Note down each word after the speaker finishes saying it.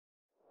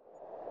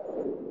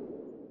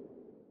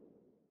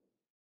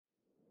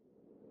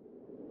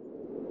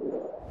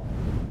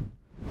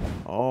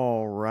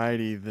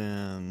righty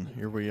then.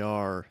 Here we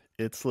are.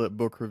 It's Lit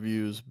Book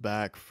Reviews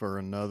back for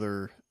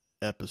another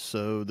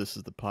episode. This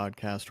is the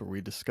podcast where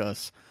we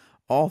discuss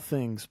all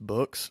things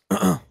books.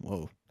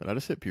 Whoa, did I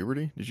just hit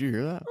puberty? Did you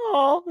hear that?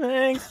 All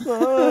things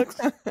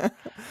books.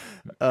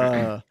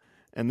 And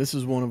this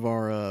is one of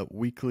our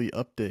weekly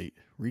update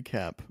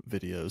recap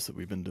videos that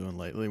we've been doing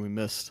lately. We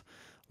missed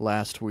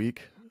last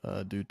week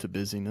due to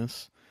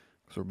busyness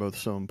because we're both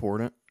so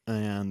important.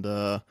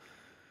 And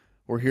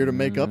we're here to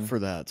make up for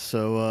that.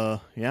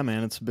 So, yeah,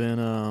 man, it's been,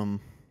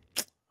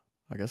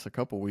 I guess, a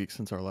couple weeks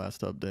since our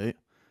last update.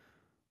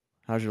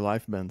 How's your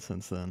life been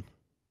since then?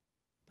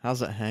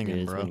 How's it hanging,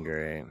 It's bro? been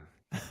great.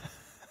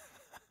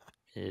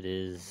 It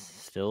is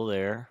still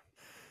there.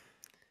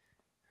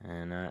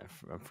 And I'm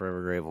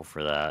forever grateful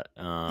for that.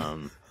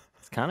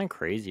 It's kind of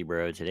crazy,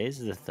 bro. Today's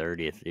the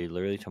 30th, dude.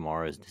 Literally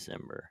tomorrow is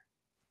December.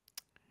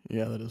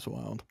 Yeah, that is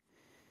wild.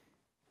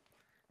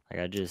 Like,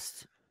 I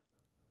just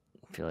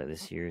feel like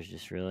this year is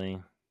just really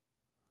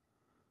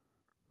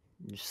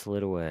just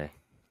slid away.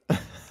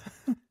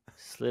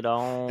 Slid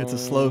on. It's a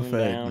slow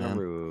fade, down man.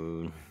 the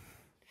road.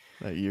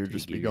 That year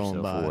just be Give going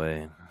yourself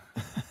by.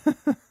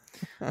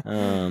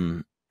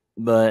 Away.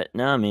 But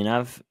no, I mean,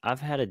 I've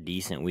had a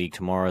decent week.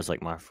 Tomorrow's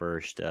like my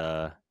first.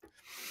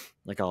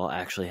 Like I'll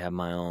actually have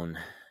my own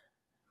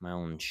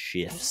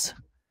shifts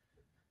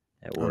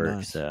at work.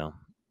 Nice. So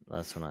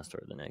that's when I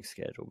start the next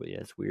schedule. But yeah,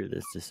 it's weird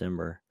this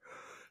December.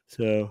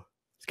 So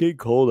it's getting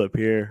cold up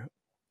here.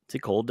 Is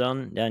it cold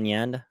down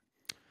yanda?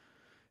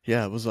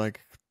 Yeah, it was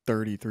like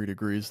 33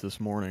 degrees this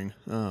morning.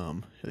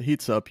 It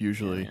heats up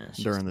usually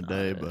during the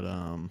day, but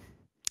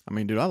I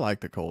mean, dude, I like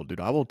the cold, dude.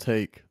 I will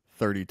take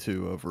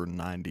 32 over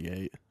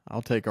 98.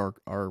 I'll take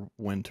our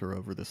winter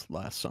over this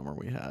last summer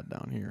we had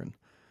down here in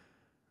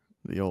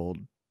the old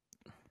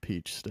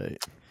Peach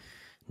State.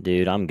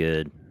 Dude, I'm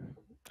good.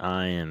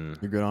 I am.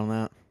 You're good on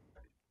that?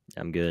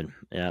 I'm good.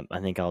 Yeah,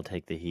 I think I'll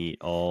take the heat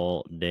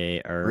all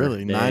day.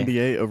 Really?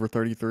 98 over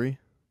 33?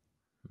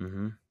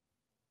 Mm-hmm.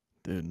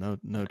 Dude,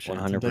 no chance.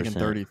 100%. I'm taking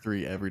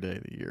 33 every day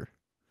of the year.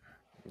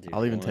 Dude,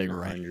 I'll even take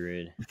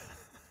rain.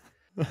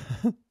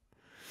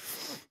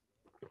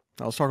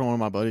 I was talking to one of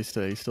my buddies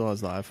today. He still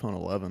has the iPhone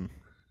 11,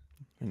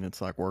 and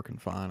it's like working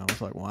fine. I was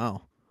like,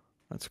 wow,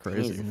 that's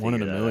crazy. 1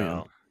 in a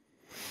million.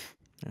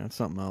 Yeah, it's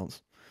something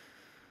else.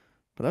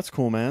 But that's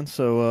cool, man.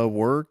 So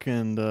work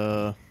and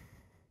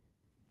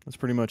that's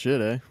pretty much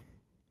it, eh?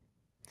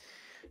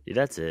 Dude,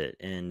 that's it.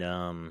 And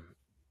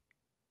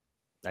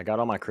I got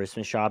all my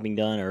Christmas shopping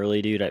done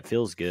early, dude. It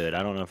feels good.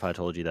 I don't know if I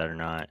told you that or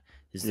not.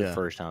 This is the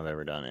first time I've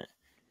ever done it,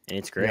 and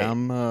it's great. Yeah,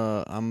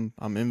 I'm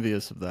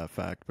envious of that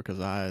fact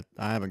because I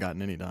haven't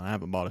gotten any done. I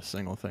haven't bought a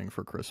single thing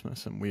for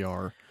Christmas, and we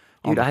are.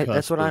 Dude,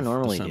 that's what I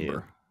normally December.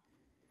 do.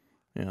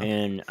 Yeah.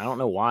 And I don't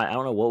know why. I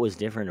don't know what was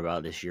different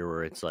about this year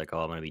where it's like,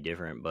 oh, I'm going to be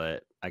different.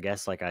 But I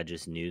guess like I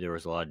just knew there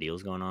was a lot of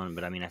deals going on.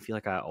 But I mean, I feel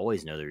like I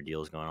always know there are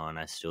deals going on.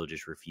 I still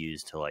just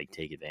refuse to like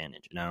take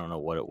advantage. And I don't know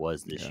what it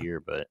was this year,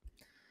 but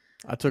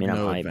I took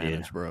no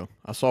advantage, bro.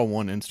 I saw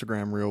one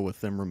Instagram reel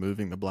with them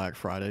removing the Black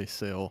Friday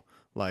sale,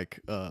 like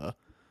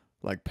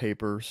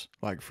papers,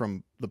 like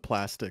from the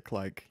plastic,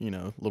 like, you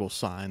know, little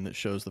sign that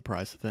shows the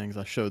price of things.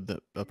 I showed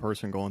that a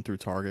person going through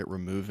Target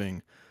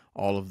removing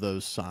all of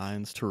those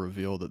signs to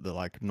reveal that the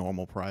like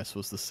normal price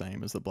was the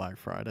same as the Black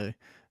Friday.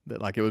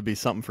 That like it would be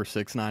something for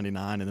 $6.99,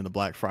 and then the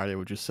Black Friday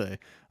would just say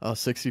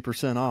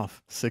 60%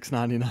 off,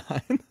 $6.99.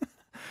 I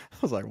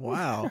was like,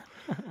 wow.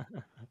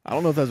 I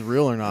don't know if that's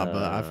real or not,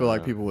 but I feel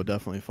like people would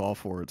definitely fall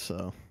for it.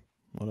 So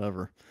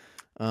whatever.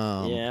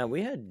 Yeah,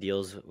 we had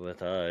deals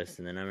with us,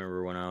 and then I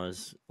remember when I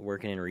was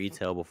working in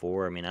retail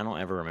before. I mean, I don't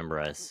ever remember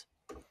us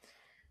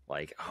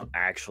like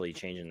actually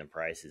changing the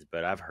prices,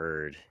 but I've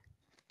heard,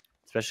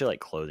 especially like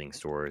clothing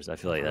stores, I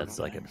feel like that's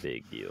like a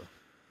big deal.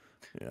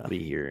 Yeah, I'll be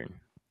hearing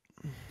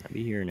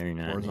every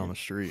night. Words on the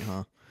street,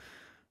 huh?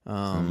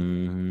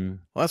 Mm-hmm.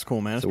 Well, that's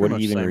cool, man. So what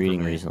have you been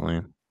reading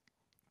recently?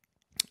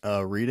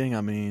 Reading,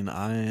 I mean,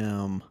 I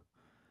am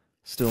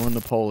still in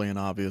Napoleon,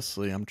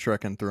 obviously. I'm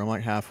trekking through. I'm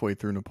like halfway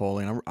through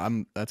Napoleon.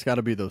 That's got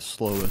to be the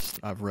slowest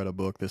I've read a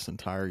book this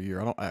entire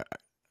year.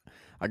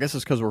 I guess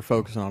it's because we're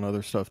focusing on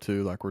other stuff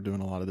too. Like we're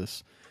doing a lot of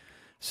this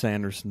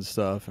Sanderson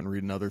stuff and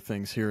reading other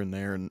things here and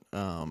there, and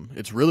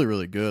it's really,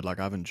 really good. Like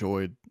I've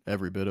enjoyed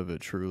every bit of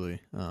it,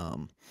 truly.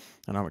 And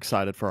I'm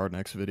excited for our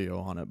next video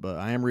on it. But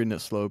I am reading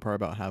it slow, probably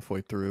about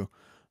halfway through.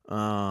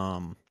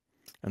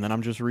 And then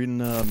I'm just reading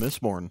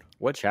Mistborn.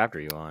 What chapter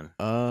are you on?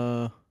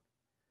 I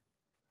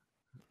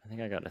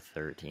think I got a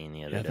 13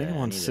 the other day. I think I'm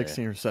on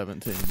 16 or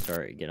 17.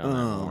 Start get on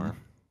that more.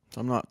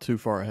 So I'm not too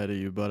far ahead of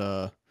you,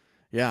 but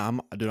yeah,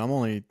 I'm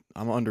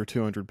under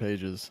 200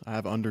 pages. I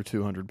have under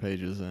 200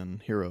 pages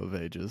in Hero of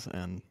Ages,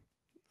 and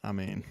I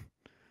mean,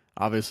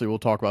 obviously we'll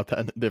talk about that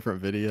in a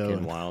different video.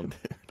 Getting wild.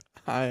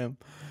 Dude,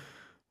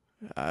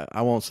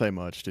 I won't say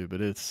much, dude, but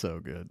it's so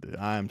good, dude.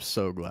 I am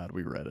so glad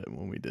we read it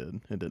when we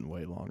did. It didn't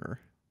wait longer.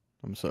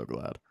 I'm so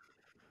glad.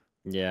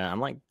 Yeah, I'm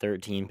like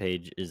 13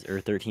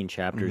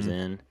 chapters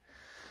in.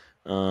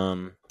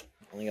 Only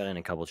got in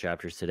a couple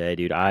chapters today,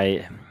 dude.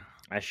 I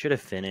should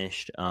have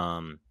finished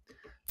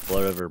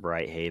Blood Over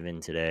Bright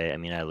Haven today. I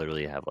mean, I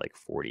literally have like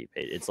 40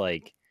 pages. It's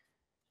like,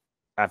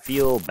 I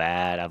feel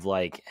bad. I've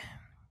like,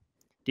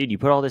 dude, you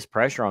put all this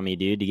pressure on me,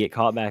 dude, to get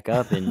caught back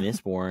up in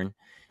Mistborn.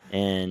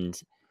 And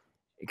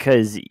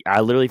because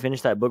I literally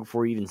finished that book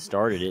before you even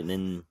started it. And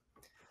then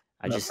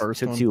I That just first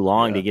took one? too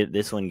long Yeah. to get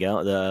this one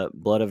going, the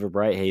Blood of a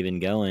Bright Haven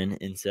going.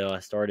 And so I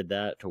started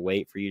that to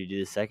wait for you to do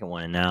the second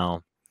one. And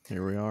now,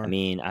 Here we are. I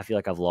mean, I feel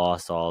like I've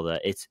lost all the.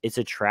 It's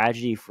a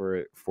tragedy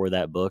for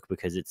that book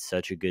because it's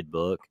such a good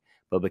book,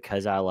 but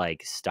because I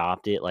like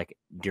stopped it like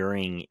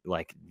during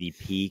like the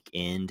peak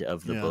end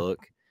of the Yeah. book,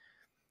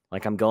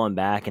 like I'm going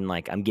back and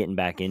like I'm getting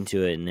back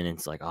into it, and then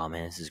it's like, oh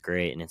man, this is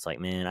great, and it's like,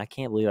 man, I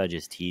can't believe I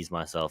just teased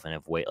myself and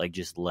have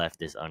just left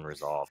this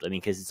unresolved. I mean,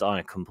 because it's on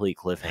a complete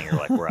cliffhanger,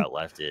 like where I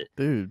left it.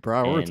 Dude,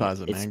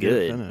 prioritize it, it's man.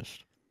 good. Get it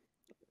finished.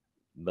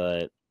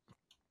 But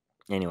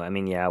anyway, I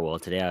mean, yeah, well,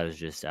 today I was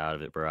just out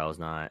of it, bro.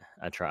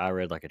 I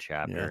read like a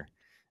chapter.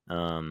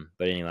 Yeah.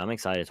 But anyway, I'm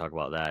excited to talk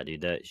about that,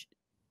 dude.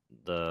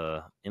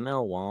 The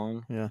ML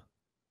Wong. Yeah.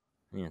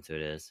 Yeah, that's what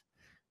it is.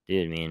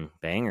 Dude, I mean,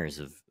 bangers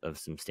of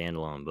some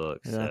standalone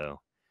books. Yeah. So,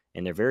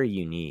 and they're very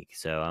unique.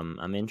 So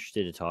I'm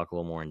interested to talk a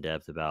little more in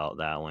depth about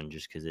that one,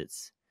 just because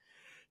it's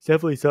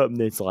definitely something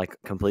that's like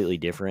completely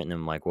different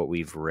than like what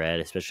we've read,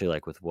 especially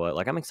like with what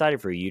like I'm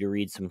excited for you to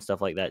read some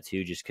stuff like that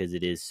too, just because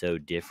it is so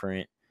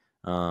different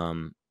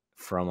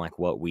from like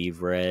what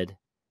we've read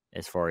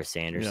as far as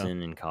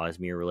Sanderson and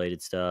Cosmere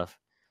related stuff.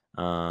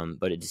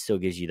 But it just still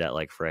gives you that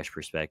like fresh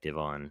perspective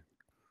on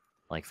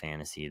like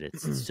fantasy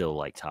that's still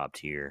like top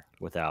tier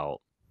without.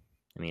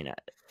 I mean,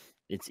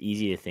 it's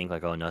easy to think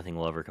like, oh, nothing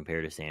will ever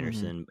compare to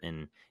Sanderson,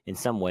 and in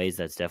some ways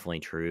that's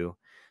definitely true.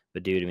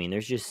 But dude, I mean,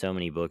 there's just so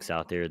many books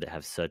out there that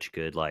have such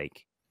good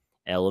like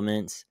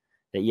elements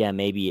that yeah,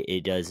 maybe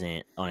it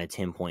doesn't on a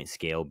 10-point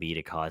scale beat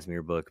a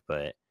Cosmere book,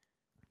 but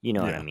you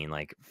know what I mean.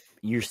 Like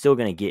you're still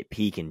gonna get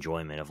peak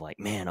enjoyment of like,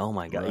 man, oh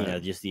my god,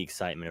 Right. just the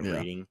excitement of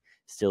reading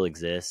still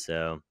exists.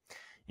 So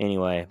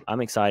anyway,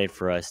 I'm excited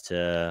for us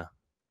to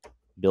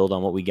build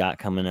on what we got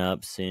coming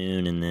up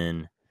soon, and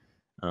then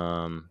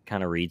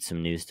kind of read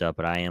some new stuff.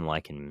 But I am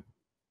liking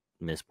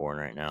Mistborn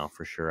right now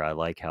for sure. I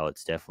like how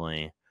it's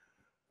definitely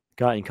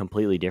gotten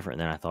completely different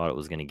than I thought it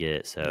was going to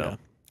get. So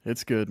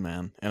it's good,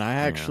 man. And I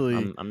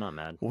actually, I'm not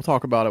mad. We'll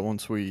talk about it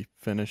once we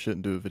finish it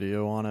and do a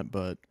video on it.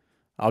 But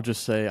I'll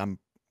just say I'm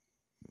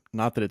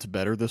not that it's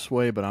better this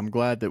way, but I'm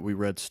glad that we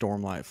read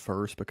Stormlight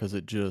first because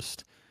it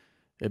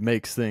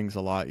makes things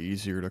a lot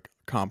easier to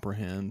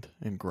comprehend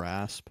and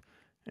grasp.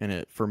 And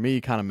it, for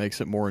me, kind of makes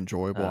it more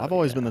enjoyable. I've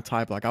always been the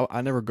type, like,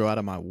 I never go out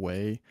of my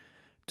way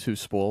to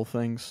spoil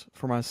things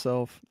for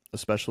myself,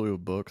 especially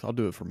with books. I'll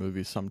do it for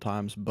movies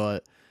sometimes,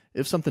 but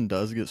if something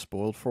does get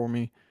spoiled for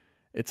me,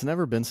 it's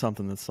never been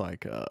something that's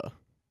like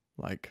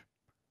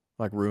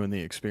ruin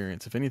the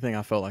experience. If anything,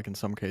 I felt like in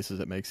some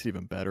cases it makes it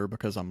even better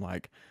because I'm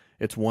like,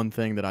 it's one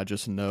thing that I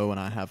just know and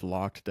I have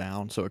locked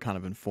down, so it kind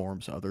of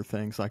informs other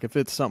things. Like if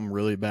it's something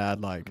really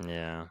bad, like,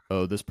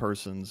 oh, this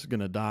person's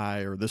going to die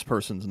or this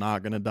person's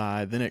not going to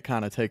die, then it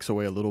kind of takes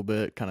away a little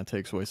bit, kind of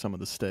takes away some of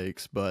the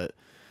stakes. But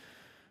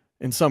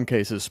in some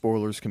cases,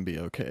 spoilers can be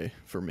okay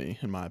for me,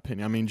 in my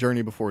opinion. I mean,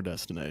 Journey Before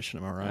Destination,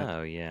 am I right?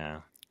 Oh,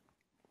 yeah.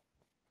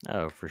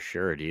 Oh, for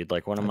sure, dude.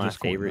 Like one of my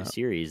favorite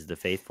series, The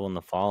Faithful and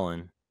the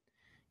Fallen,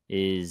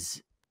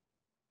 is,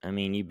 I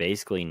mean, you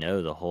basically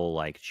know the whole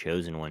like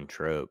chosen one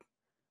trope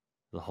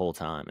the whole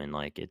time. And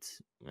like it's,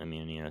 I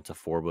mean, it's a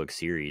 4-book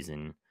series,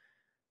 and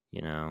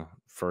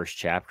first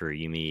chapter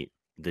you meet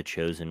the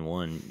chosen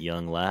one,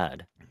 young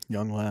lad,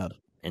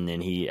 and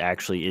then he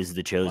actually is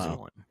the chosen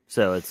one.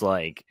 So it's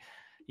like,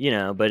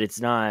 but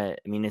it's not,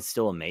 I mean, it's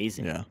still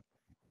amazing.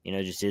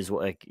 Just is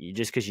like,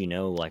 just because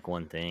like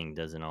one thing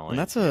doesn't always.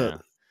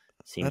 And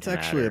that's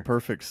actually a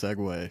perfect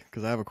segue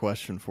because I have a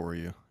question for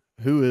you.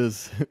 Who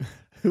is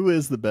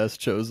the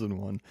best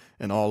chosen one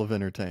in all of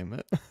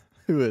entertainment?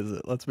 Who is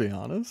it? Let's be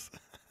honest.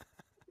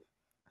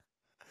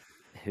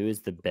 Who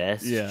is the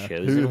best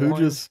chosen one? Who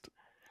just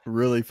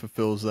really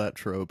fulfills that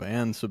trope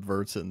and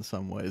subverts it in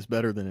some ways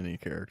better than any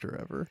character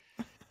ever?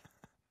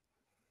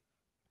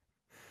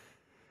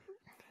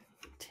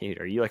 Dude,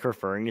 are you like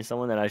referring to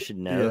someone that I should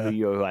know?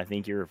 Who I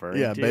think you're referring to?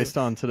 Yeah, based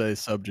on today's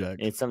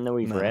subject. It's something that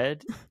we've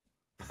read?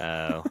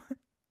 Oh.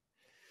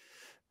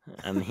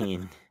 I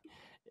mean,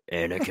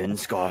 Anakin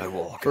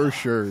Skywalker. For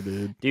sure,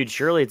 dude. Dude,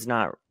 surely it's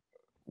not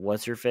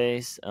what's her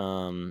face?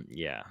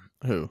 Yeah.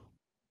 Who?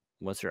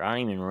 What's her? I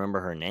don't even remember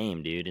her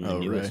name, dude. In the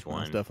newest one,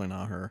 that's definitely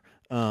not her.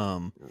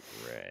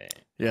 Right.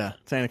 Yeah,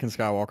 it's Anakin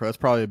Skywalker. That's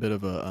probably a bit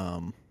of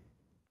a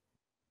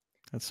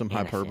that's some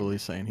hyperbole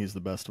saying he's the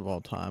best of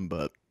all time,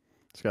 but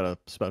it's got a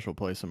special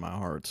place in my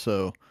heart.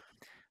 So,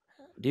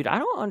 dude, I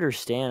don't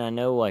understand. I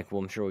know, like,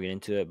 well, I'm sure we'll get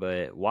into it,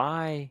 but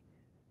why?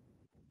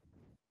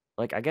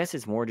 Like, I guess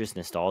it's more just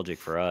nostalgic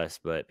for us,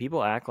 but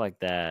people act like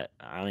that.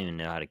 I don't even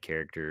know how to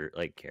I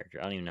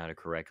don't even know how to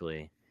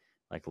correctly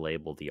like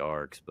label the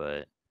arcs,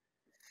 but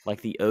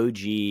like the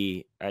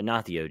OG,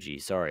 not the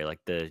OG, sorry, like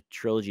the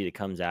trilogy that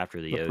comes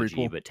after the OG,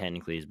 prequel, but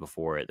technically is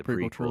before it. The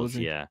prequels,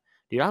 trilogy. Yeah,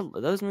 dude,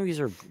 those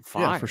movies are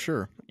fire. Yeah, for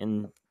sure.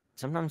 And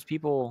sometimes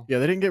people Yeah,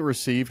 they didn't get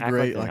received act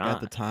like great, they're like, at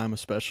the not. time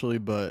especially,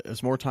 but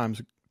as more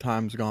times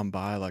gone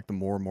by, like, the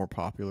more and more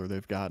popular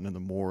they've gotten and the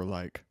more,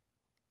 like,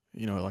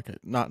 you know, like,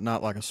 not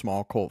like a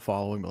small cult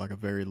following, but, like, a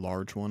very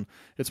large one.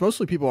 It's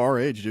mostly people our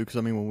age, dude, because,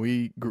 I mean, when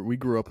we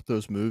grew up with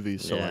those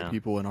movies, so, like, Yeah.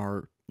 people in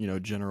our, you know,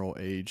 general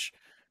age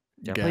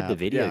I played the gap.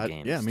 video Yeah,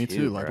 games me too.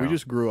 too, Like, we bro.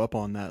 just grew up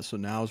on that, so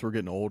now as we're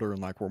getting older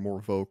and, like, we're more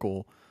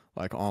vocal,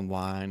 like,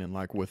 online and,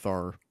 like, with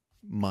our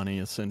money,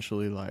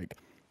 essentially, like,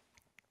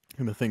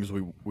 and the things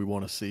we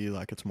wanna see,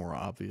 like, it's more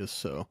obvious,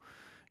 so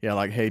yeah,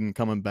 like Hayden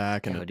coming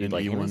back Yeah, and but dude, and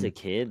like him as a Ewan.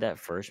 kid, that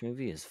first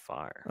movie is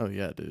fire. Oh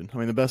yeah, dude. I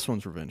mean, the best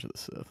one's Revenge of the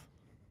Sith,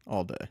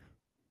 all day.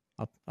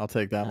 I'll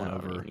take that one I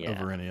mean, yeah,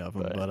 over any of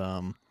them.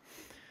 but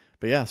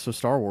But yeah, so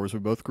Star Wars, we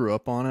both grew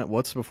up on it.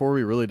 What's before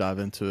we really dive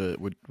into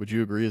it? Would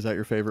you agree? Is that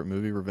your favorite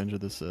movie, Revenge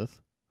of the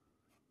Sith?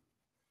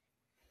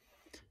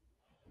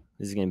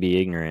 this is gonna be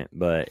ignorant,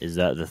 but is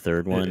that the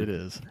third one? It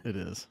is. It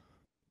is.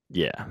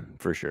 Yeah,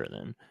 for sure.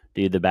 Then,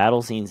 dude, the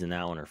battle scenes in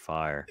that one are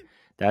fire.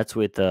 That's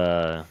with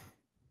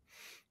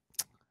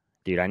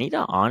dude. I need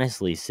to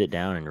honestly sit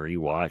down and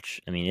rewatch.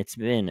 I mean, it's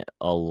been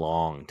a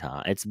long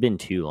time. It's been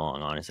too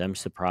long, honestly. I'm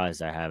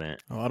surprised I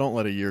haven't Oh, I don't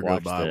let a year go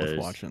watched by with those.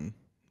 watching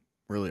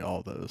really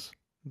all those.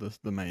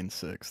 The main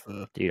six,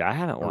 the Dude, I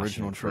haven't watched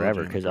them original in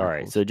forever. trilogy and the Because all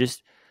right, prequels. so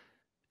just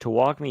to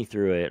walk me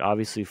through it,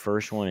 obviously,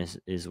 first one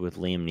is with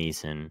Liam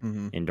Neeson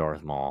Mm-hmm. and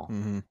Darth Maul,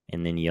 Mm-hmm.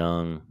 and then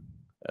young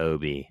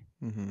Obi,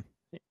 Mm-hmm.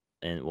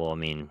 and well, I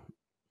mean,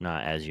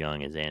 not as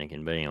young as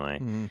Anakin, but anyway.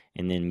 Mm-hmm.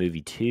 And then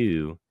movie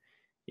 2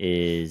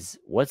 is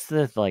what's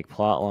the like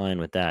plot line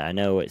with that? I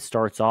know it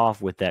starts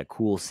off with that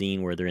cool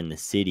scene where they're in the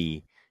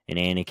city and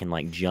Anakin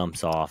like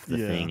jumps off the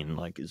Yeah. thing and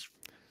like is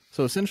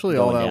So essentially,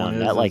 all going that down. one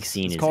That like is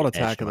scene it's is called etched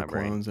Attack in of the my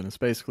brain. Clones, and it's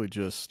basically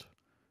just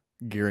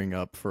gearing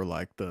up for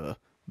like the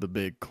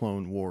big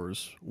Clone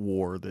Wars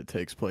war that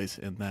takes place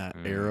in that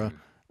era.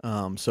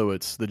 So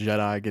it's the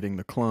Jedi getting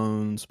the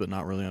clones, but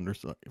not really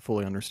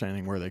fully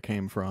understanding where they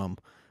came from.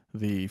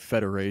 The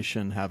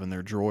Federation having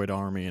their droid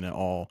army, and it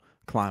all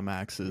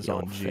climaxes The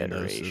on old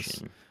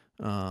Geonosis, Federation.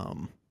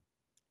 um,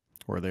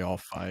 where they all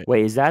fight.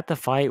 Wait, is that the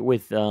fight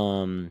with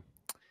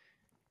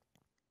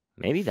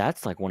maybe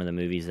that's like one of the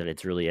movies that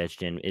it's really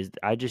etched in.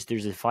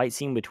 There's a fight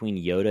scene between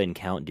Yoda and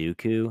Count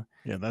Dooku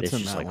Yeah, that's that's in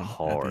just that like one at the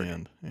hard.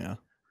 end. Yeah,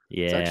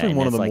 it's Yeah, actually and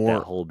one of that's the like that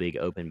more whole big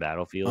open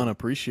battlefield.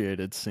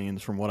 unappreciated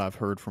scenes from what I've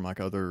heard from like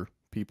other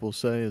people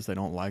say is they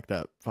don't like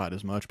that fight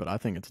as much, but I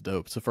think it's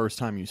dope. It's the first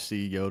time you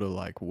see Yoda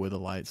like with a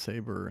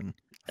lightsaber and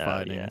Oh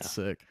fighting. yeah. It's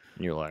sick.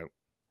 And you're like,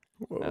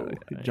 oh, Whoa,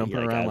 yeah. He jumping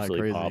like around like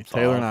absolutely crazy. pops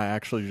Taylor and off. I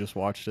actually just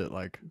watched it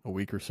like a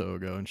week or so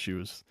ago, and she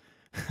was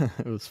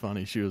it was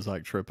funny. She was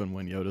like tripping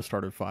when Yoda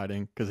started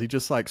fighting because he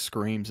just like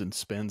screams and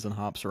spins and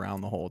hops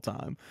around the whole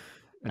time.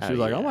 And she Oh was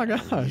like, "Oh my yeah,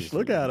 and he's gosh, just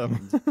look at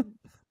him!"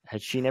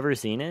 had she never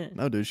seen it?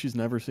 No, dude, she's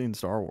never seen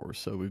Star Wars,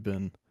 so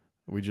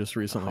we just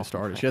recently Oh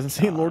started. my She hasn't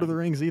seen Lord of the god,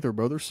 Rings either,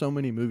 bro. There's so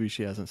many movies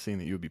she hasn't seen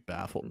that you would be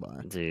baffled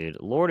by. dude,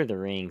 Lord of the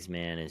Rings,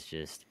 man, is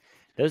just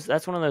those.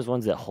 That's one of those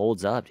ones that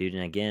holds up, dude.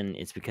 And again,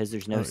 it's because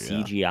there's no Oh yeah,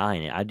 CGI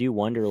in it. I do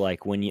wonder,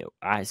 like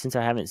since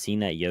I haven't seen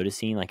that Yoda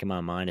scene, like in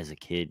my mind as a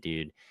kid,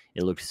 dude,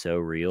 it looks so it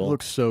real.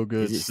 looks so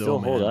Does good it still, still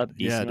hold man. up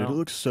Yeah, decent dude, it amount?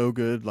 looks so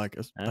good. Like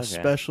Okay,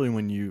 especially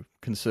when you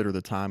consider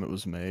the time it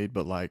was made,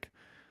 but like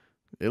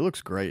it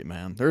looks great,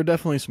 man. There are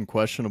definitely some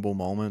questionable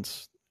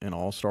moments in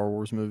all Star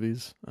Wars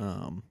movies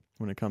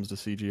when it comes to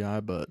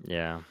CGI, but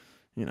yeah.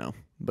 you know,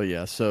 but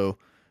yeah. So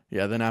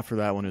yeah, then after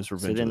that one is So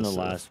Revenge of then the the Sith.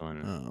 last one,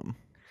 And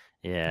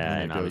yeah,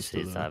 then and it goes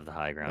obviously to it's to the have the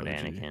high ground OG.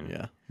 Anakin.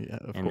 Yeah, yeah,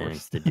 of And then course.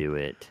 it's to do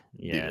it.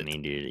 Do Yeah, I it.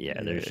 mean, dude, yeah,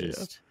 Yeah, there's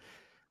just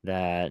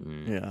that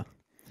and yeah.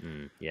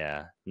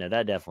 yeah. No,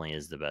 that definitely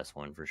is the best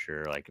one for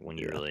sure. Like when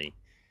you Yeah. really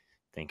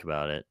think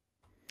about it.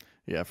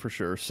 Yeah, for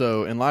sure.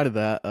 So, in light of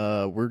that,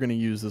 we're going to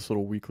use this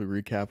little weekly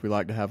recap. We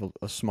like to have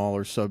a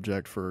smaller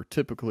subject for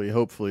typically,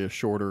 hopefully, a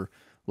shorter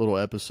little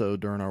episode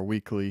during our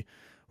weekly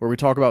where we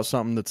talk about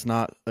something that's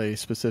not a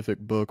specific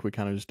book. We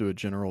kind of just do a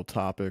general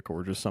topic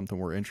or just something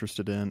we're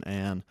interested in.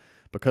 And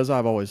because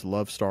I've always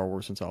loved Star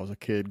Wars since I was a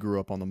kid, grew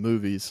up on the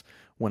movies,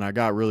 when I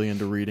got really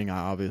into reading, I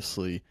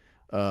obviously,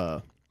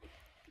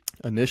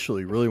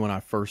 initially, really when I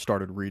first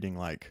started reading,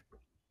 like,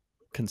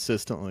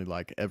 consistently,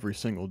 like every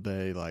single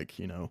day, like,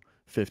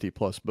 50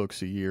 plus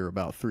books a year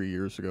about 3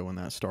 years ago when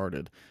that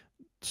started.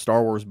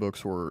 Star Wars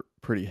books were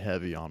pretty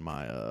heavy on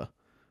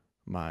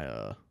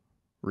my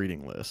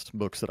reading list,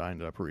 books that I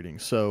ended up reading.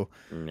 So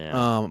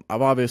Yeah.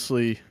 I've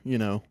obviously,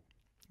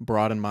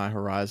 broadened my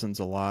horizons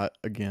a lot.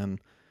 Again,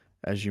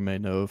 as you may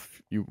know,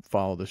 if you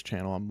follow this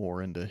channel, I'm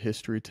more into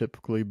history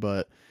typically,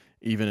 but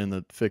even in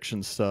the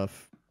fiction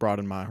stuff,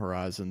 broaden my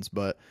horizons.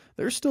 But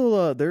there's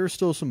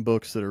still some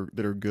books that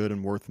are good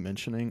and worth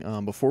mentioning.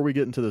 Before we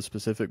get into the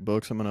specific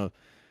books, I'm gonna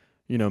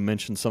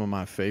mention some of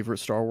my favorite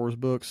Star Wars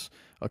books.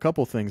 A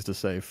couple things to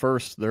say.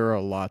 First, there are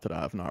a lot that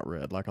I've not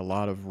read, like a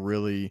lot of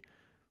really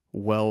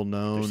well There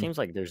known. seems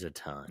like there's a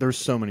ton. There's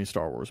so many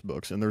Star Wars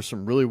books, and there's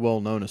some really well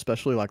known,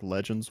 especially like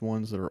Legends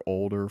ones that are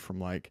older from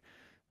like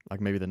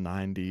maybe the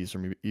 90s or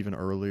maybe even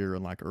earlier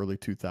in like early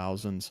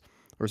 2000s.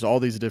 there's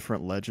all these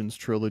different Legends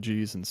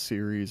trilogies and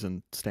series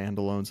and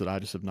standalones that I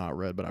just have not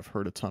read, but I've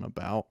heard a ton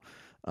about.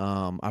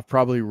 I've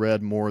probably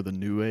read more of the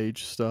New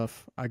Age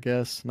stuff, I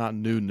guess. Not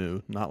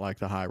new, not like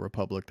the High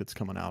Republic that's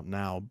coming out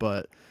now,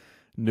 but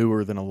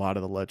newer than a lot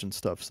of the Legend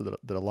stuff, so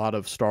that a lot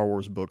of Star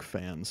Wars book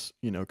fans,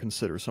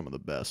 consider some of the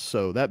best.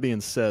 So that being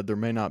said, there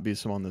may not be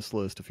some on this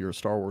list. If you're a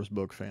Star Wars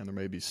book fan, there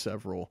may be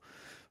several.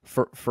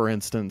 For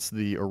instance,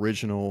 the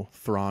original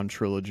Thrawn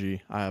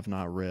trilogy, I have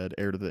not read.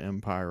 Heir to the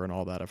Empire and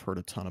all that, I've heard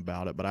a ton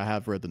about it, but I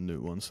have read the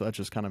new one, so that's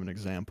just kind of an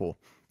example.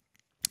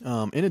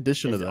 In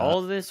addition to that,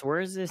 all this, where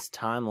is this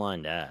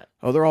timeline at?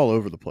 Oh, they're all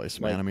over the place,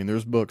 man. I mean,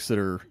 there's books that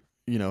are,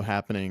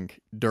 happening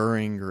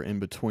during or in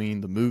between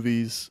the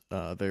movies.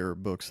 There are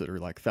books that are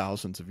like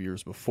thousands of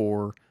years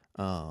before.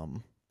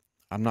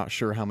 I'm not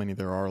sure how many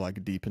there are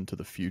like deep into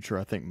the future.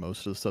 I think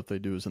most of the stuff they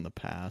do is in the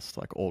past,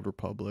 like Old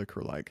Republic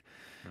or like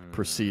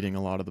preceding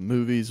a lot of the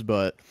movies.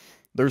 But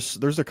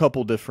there's a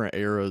couple different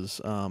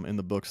eras in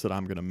the books that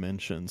I'm going to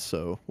mention,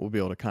 so we'll be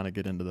able to kind of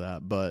get into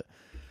that. But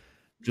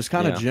just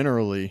kind of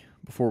generally,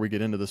 before we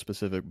get into the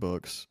specific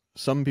books,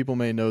 some people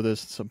may know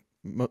this. A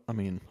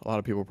lot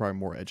of people are probably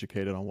more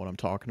educated on what I'm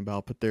talking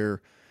about, but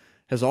there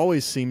has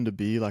always seemed to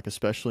be, like,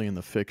 especially in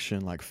the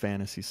fiction, like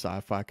fantasy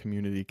sci-fi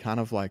community, kind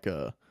of like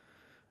an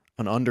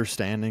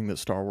understanding that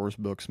Star Wars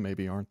books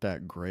maybe aren't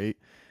that great.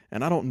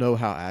 And I don't know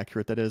how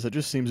accurate that is. It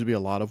just seems to be a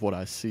lot of what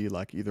I see,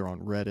 like either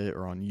on Reddit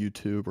or on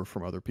YouTube or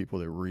from other people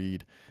that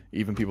read,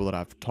 even people that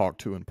I've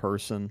talked to in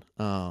person.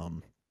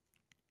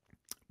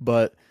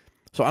 But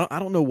so I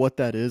don't know what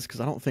that is, because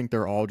I don't think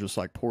they're all just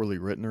like poorly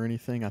written or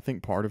anything. I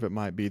think part of it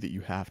might be that you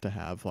have to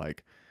have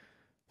like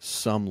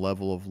some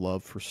level of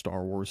love for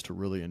Star Wars to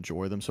really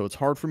enjoy them. So it's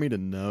hard for me to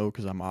know,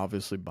 because I'm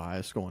obviously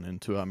biased going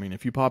into it. I mean,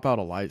 if you pop out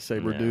a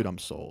lightsaber, dude, I'm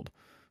sold.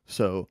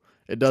 So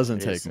it doesn't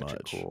take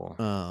much.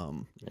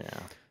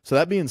 So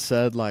that being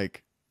said,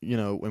 like,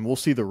 and we'll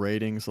see the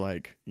ratings,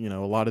 like, a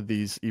lot of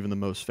these, even the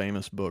most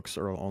famous books,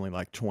 are only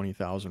like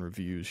 20,000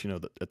 reviews.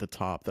 At the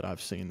top that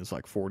I've seen is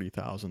like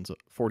 40,000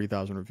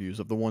 reviews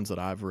of the ones that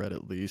I've read,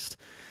 at least.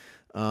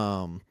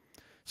 So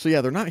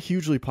yeah, they're not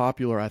hugely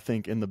popular. I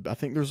think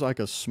there's like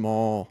a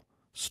small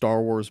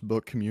Star Wars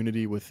book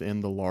community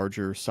within the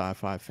larger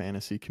sci-fi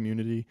fantasy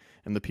community,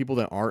 and the people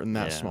that aren't in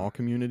that small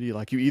community,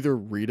 like, you either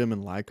read them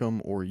and like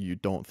them, or you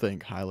don't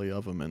think highly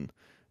of them and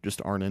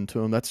just aren't into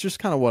them. That's just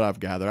kind of what I've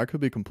gathered. I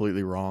could be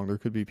completely wrong. There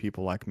could be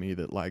people like me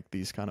that like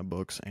these kind of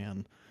books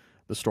and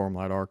the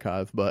Stormlight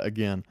Archive, but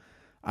again,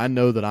 I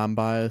know that I'm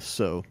biased,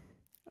 so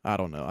I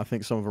don't know. I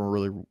think some of them are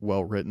really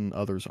well written,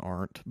 others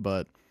aren't,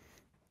 but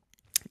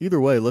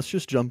either way, let's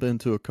just jump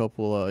into a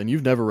couple. And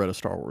you've never read a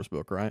Star Wars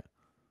book, right?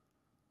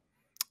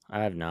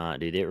 I have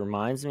not, dude. It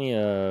reminds me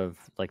of,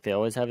 like, they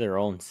always have their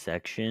own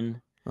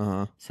section.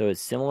 So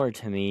it's similar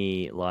to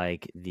me,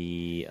 like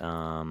the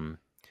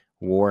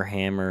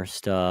Warhammer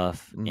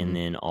stuff, and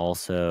then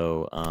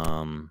also,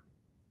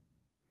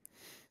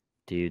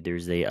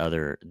 there's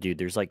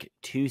like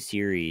 2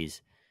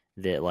 series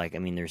that, like, I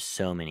mean, there's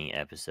so many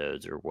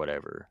episodes or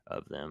whatever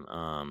of them.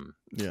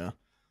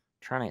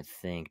 Trying to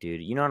think,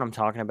 dude. You know what I'm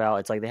talking about?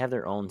 It's like they have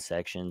their own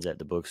sections at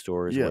the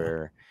bookstores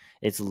where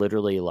it's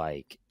literally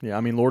like... Yeah,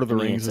 I mean, Lord of the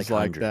Rings is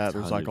like that.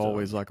 There's like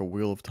always like a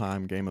Wheel of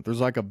Time game.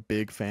 There's like a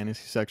big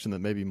fantasy section that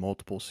may be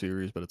multiple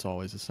series, but it's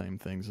always the same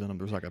things in them.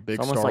 There's like a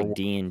big Star Wars, like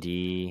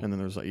D&D. And then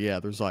there's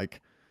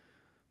like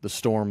the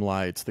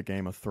Stormlights, the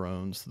Game of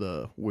Thrones,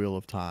 the Wheel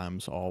of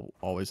Times, all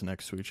always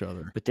next to each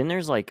other. But then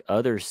there's like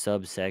other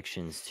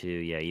subsections too,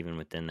 even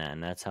within that.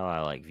 And that's how I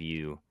like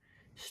view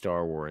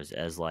Star Wars,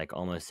 as like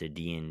almost a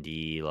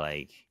D&D,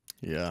 like...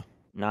 Yeah.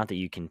 Not that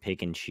you can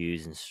pick and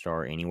choose and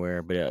start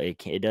anywhere, but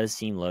it does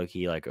seem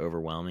low-key like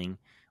overwhelming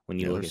when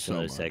you look at some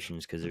of those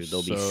sections, because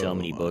there'll be so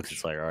many books.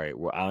 It's like, all right,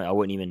 well, I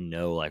wouldn't even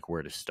know like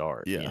where to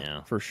start.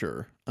 Yeah, for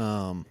sure.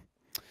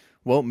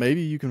 Well, maybe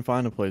you can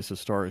find a place to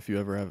start if you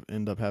ever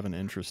end up having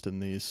interest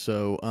in these.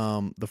 So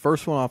the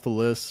first one off the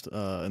list,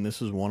 and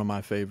this is one of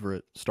my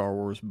favorite Star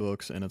Wars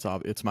books, and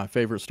it's my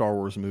favorite Star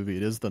Wars movie.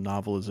 It is the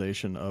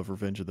novelization of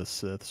Revenge of the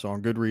Sith. So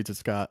on Goodreads,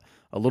 it's got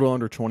a little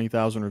under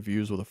 20,000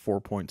 reviews with a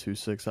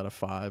 4.26 out of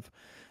 5.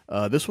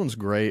 This one's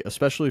great,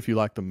 especially if you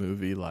like the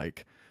movie.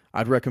 Like,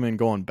 I'd recommend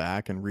going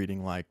back and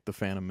reading like The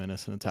Phantom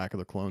Menace and Attack of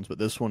the Clones, but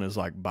this one is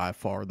like by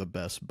far the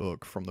best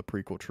book from the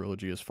prequel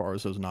trilogy as far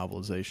as those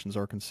novelizations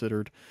are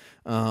considered.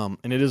 And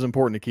it is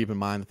important to keep in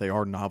mind that they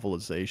are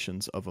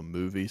novelizations of a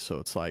movie, so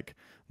it's like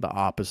the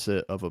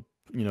opposite of a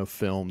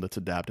film that's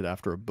adapted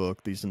after a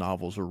book. These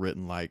novels were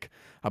written, like,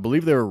 I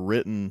believe they were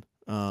written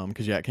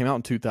because it came out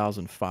in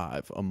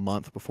 2005, a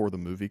month before the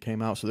movie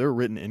came out, so they were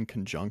written in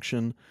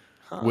conjunction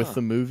with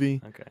the movie.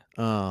 Okay.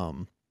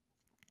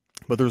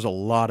 But there's a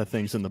lot of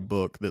things in the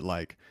book that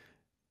like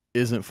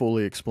isn't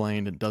fully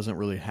explained and doesn't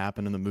really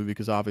happen in the movie,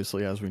 because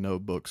obviously, as we know,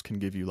 books can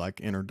give you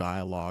like inner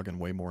dialogue and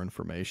way more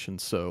information.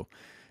 So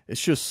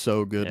it's just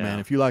so good, man.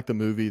 If you like the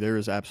movie, there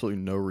is absolutely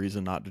no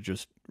reason not to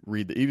just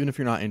read even if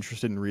you're not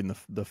interested in reading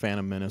the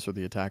Phantom Menace or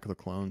the Attack of the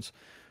Clones.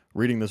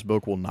 reading this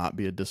book will not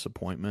be a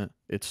disappointment.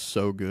 It's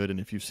so good, and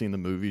if you've seen the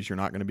movies, you're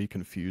not going to be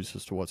confused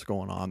as to what's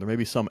going on. There may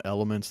be some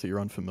elements that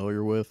you're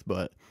unfamiliar with,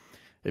 but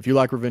if you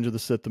like Revenge of the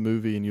Sith, the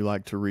movie, and you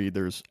like to read,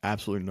 there's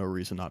absolutely no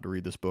reason not to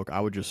read this book.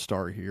 I would just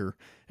start here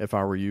if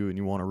I were you and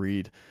you want to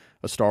read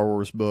a Star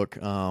Wars book.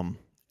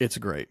 It's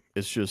great.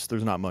 It's just,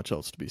 there's not much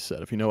else to be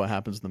said. If you know what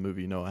happens in the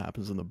movie, you know what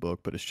happens in the book,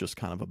 but it's just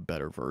kind of a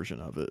better version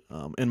of it,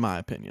 in my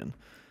opinion.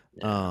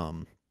 Yeah.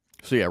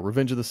 So yeah,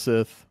 Revenge of the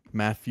Sith,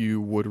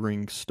 Matthew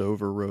Woodring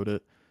Stover wrote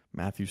it.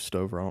 Matthew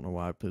Stover, I don't know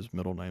why his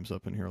middle name's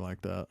up in here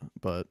like that,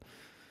 but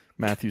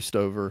Matthew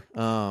Stover.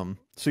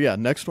 So yeah,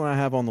 next one I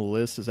have on the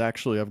list is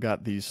actually, I've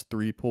got these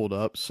 3 pulled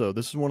up. So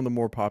this is one of the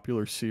more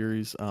popular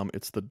series.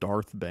 It's the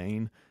Darth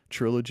Bane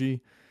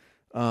trilogy.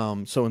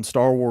 So in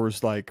Star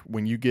Wars, like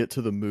when you get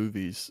to the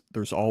movies,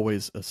 there's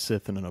always a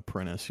Sith and an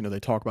apprentice. You know,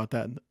 they talk about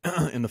that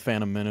in the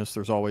Phantom Menace.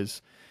 There's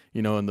always,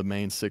 you know, in the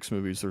main 6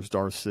 movies, there's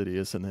Darth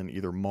Sidious and then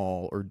either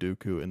Maul or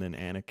Dooku and then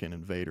Anakin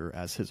and Vader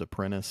as his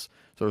apprentice.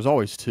 So there's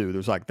always 2.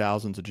 There's like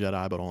thousands of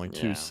Jedi, but only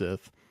 2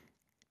 Sith.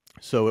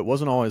 So it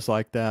wasn't always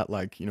like that.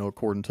 Like, you know,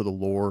 according to the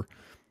lore,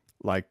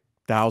 like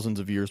thousands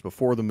of years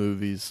before the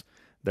movies,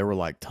 there were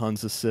like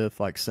tons of Sith,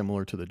 like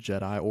similar to the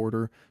Jedi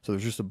Order. So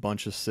there's just a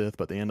bunch of Sith,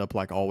 but they end up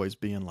like always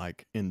being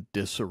like in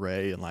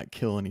disarray and like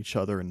killing each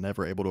other and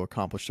never able to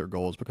accomplish their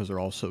goals because they're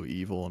all so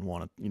evil and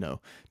want to, you know,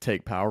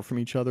 take power from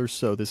each other.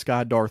 So this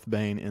guy, Darth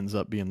Bane, ends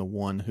up being the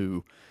one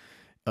who,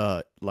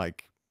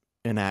 like,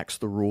 enacts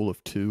the rule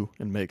of 2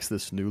 and makes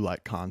this new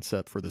like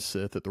concept for the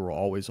Sith that there will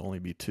always only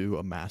be 2,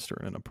 a master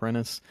and an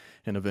apprentice,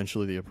 and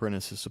eventually the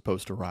apprentice is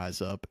supposed to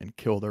rise up and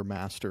kill their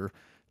master,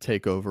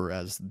 take over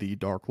as the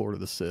Dark Lord of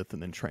the Sith,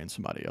 and then train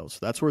somebody else.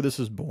 That's where this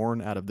is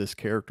born, out of this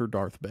character,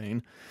 Darth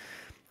Bane.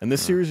 And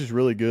this series is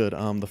really good.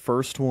 The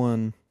first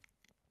one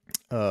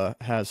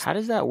has... How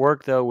does that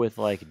work though with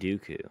like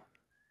Dooku?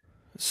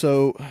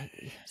 So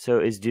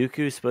is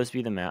Dooku supposed to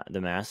be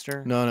the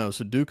master? No.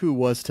 So Dooku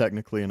was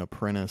technically an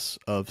apprentice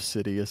of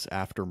Sidious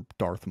after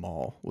Darth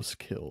Maul was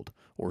killed,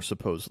 or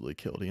supposedly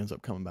killed. He ends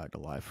up coming back to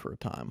life for a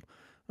time.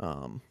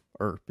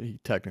 Or he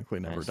technically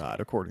never died,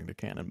 according to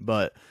canon.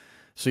 But,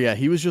 so yeah,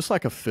 he was just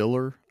like a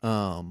filler.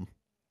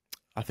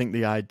 I think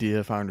the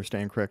idea, if I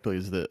understand correctly,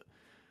 is that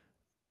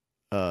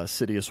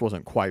Sidious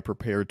wasn't quite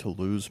prepared to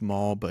lose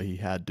Maul, but he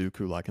had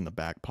Dooku like in the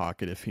back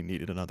pocket if he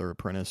needed another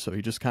apprentice. So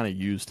he just kind of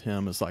used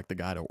him as like the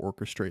guy to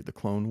orchestrate the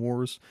Clone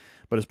Wars.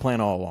 But his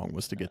plan all along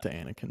was to get to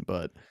Anakin.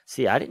 But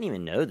see, I didn't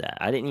even know that.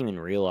 I didn't even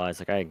realize.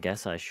 Like, I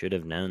guess I should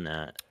have known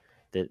that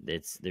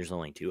there's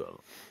only 2 of them.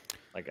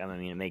 Like, I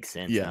mean, it makes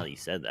sense now that you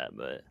said that.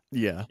 But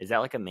yeah, is that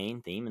like a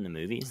main theme in the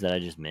movies that I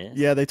just missed?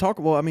 Yeah, they talk.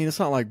 Well, I mean, it's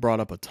not like brought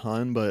up a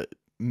ton, but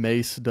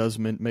Mace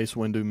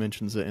Windu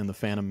mentions it in the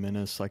Phantom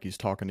Menace, like he's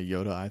talking to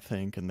Yoda, I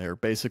think, and they're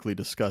basically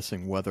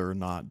discussing whether or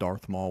not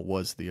Darth Maul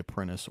was the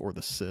apprentice or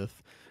the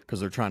Sith, because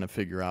they're trying to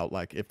figure out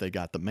like if they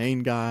got the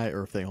main guy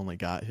or if they only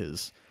got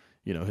his,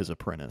 you know, his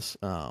apprentice.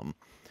 So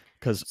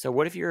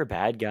what if you're a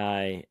bad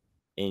guy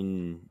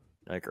in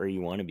like, or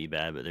you want to be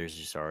bad, but there's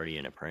just already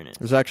an apprentice?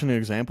 There's actually an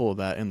example of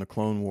that in the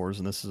Clone Wars,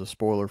 and this is a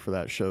spoiler for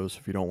that show, so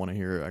if you don't want to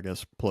hear it, I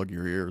guess plug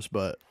your ears.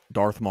 But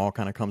Darth Maul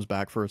kind of comes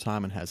back for a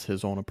time and has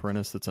his own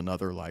apprentice that's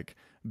another like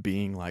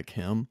being like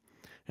him.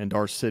 And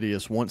Darth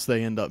Sidious, once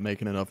they end up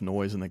making enough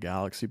noise in the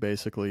galaxy,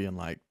 basically, and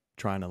like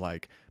trying to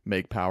like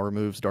make power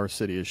moves, Darth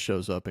Sidious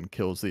shows up and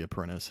kills the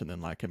apprentice and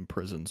then like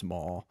imprisons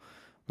Maul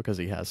because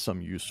he has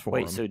some use for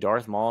him. Wait, so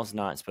Darth Maul's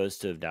not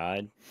supposed to have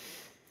died?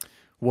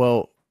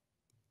 Well,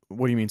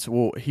 what do you mean? So,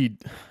 well,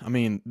 I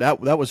mean, that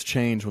was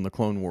changed when the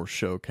Clone Wars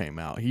show came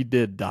out. He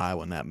did die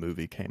when that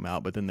movie came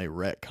out, but then they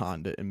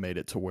retconned it and made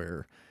it to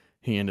where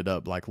he ended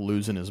up like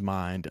losing his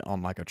mind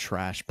on like a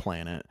trash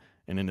planet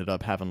and ended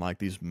up having like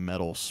these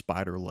metal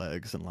spider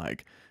legs and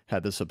like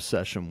had this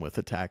obsession with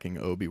attacking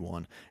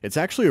Obi-Wan. It's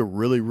actually a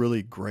really,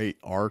 really great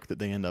arc that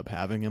they end up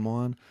having him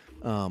on,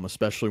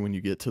 especially when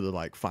you get to the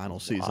like final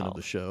season of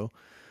the show.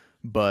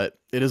 But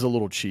it is a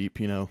little cheap,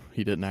 you know.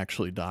 He didn't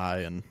actually die,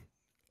 and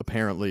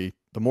apparently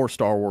the more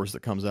Star Wars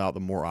that comes out, the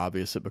more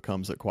obvious it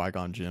becomes that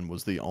Qui-Gon Jinn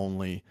was the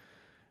only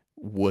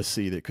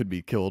wussy that could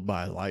be killed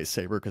by a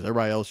lightsaber, because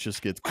everybody else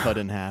just gets cut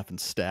in half and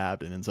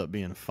stabbed and ends up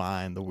being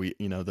fine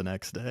the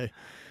next day.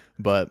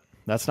 But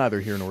that's neither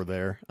here nor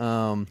there.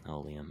 Liam.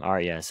 All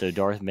right, yeah. So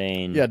Darth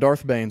Bane. Yeah,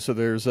 Darth Bane. So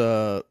there's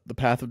The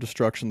Path of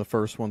Destruction, the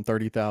first one,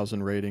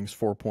 30,000 ratings,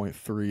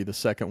 4.3. The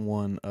second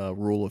one,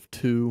 Rule of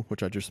 2,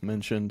 which I just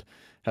mentioned,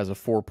 has a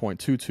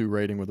 4.22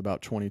 rating with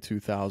about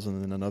 22,000,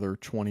 and then another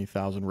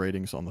 20,000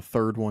 ratings on the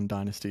third one,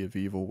 Dynasty of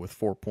Evil, with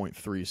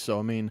 4.3. So,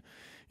 I mean,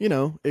 you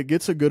know, it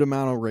gets a good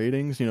amount of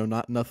ratings. You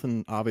know,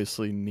 nothing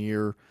obviously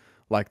near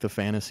like the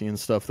fantasy and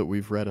stuff that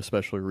we've read,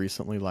 especially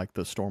recently, like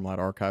the Stormlight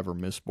Archive or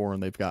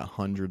Mistborn. They've got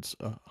hundreds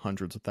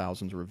of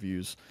thousands of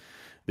reviews.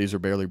 These are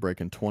barely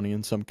breaking 20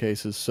 in some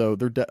cases. So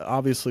they're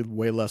obviously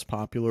way less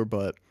popular,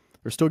 but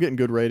they're still getting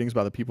good ratings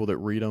by the people that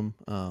read them.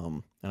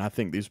 And I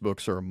think these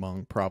books are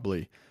among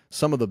probably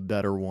some of the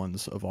better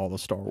ones of all the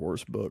Star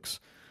Wars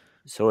books.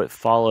 So it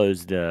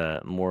follows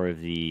the more of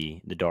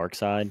the dark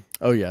side.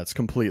 Oh yeah, it's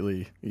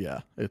completely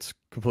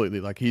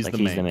like he's Like the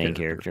he's the main main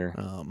character.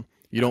 character.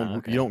 You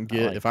Okay, don't I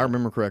get, like if I that.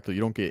 remember correctly,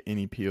 you don't get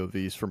any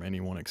POVs from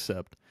anyone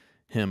except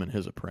him and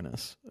his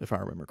apprentice, if I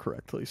remember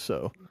correctly.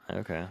 So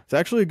Okay. it's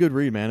actually a good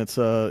read, man.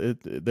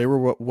 They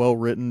were well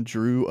written.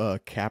 Drew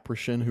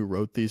Caprichin, who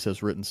wrote these,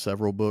 has written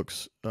several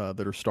books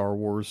that are Star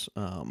Wars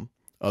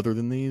other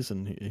than these,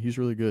 and he's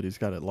really good. He's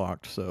got it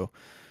locked. So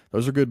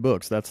those are good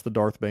books. That's the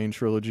Darth Bane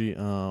trilogy.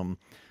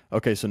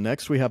 Okay, so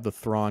next we have the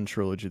Thrawn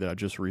trilogy that I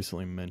just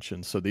recently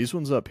mentioned. So these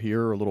ones up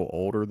here are a little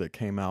older, that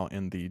came out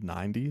in the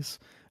 90s.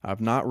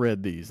 I've not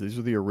read these. These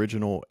are the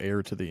original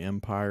Heir to the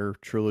Empire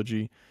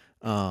trilogy.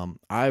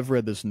 I've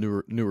read this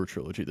newer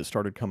trilogy that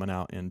started coming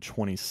out in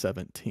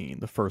 2017.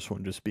 The first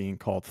one just being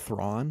called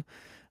Thrawn,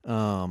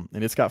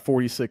 and it's got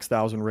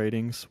 46,000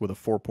 ratings with a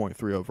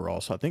 4.3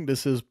 overall. So I think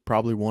this is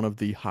probably one of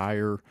the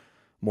higher,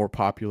 more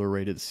popular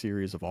rated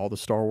series of all the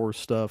Star Wars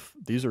stuff.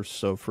 These are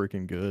so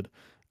freaking good.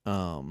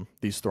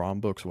 These Thrawn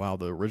books, wow,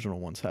 the original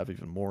ones have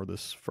even more.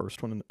 This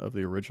first one of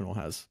the original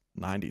has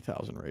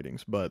 90,000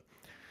 ratings, but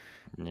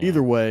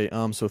either way,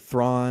 so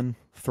Thrawn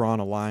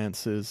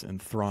Alliances,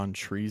 and Thrawn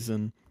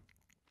Treason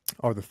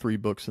are the three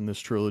books in this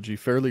trilogy.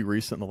 Fairly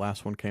recent. The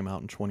last one came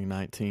out in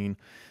 2019.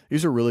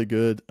 These are really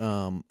good.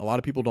 A lot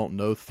of people don't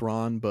know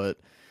Thrawn, but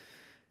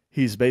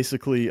he's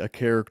basically a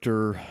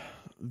character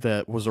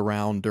that was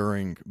around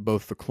during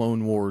both the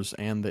Clone Wars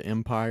and the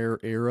Empire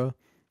era,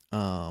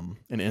 and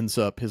ends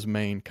up, his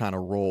main kind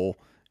of role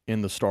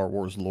in the Star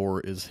Wars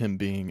lore is him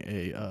being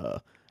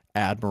a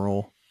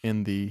admiral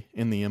in the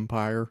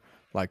Empire,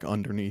 like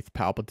underneath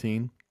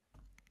Palpatine.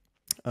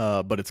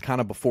 But it's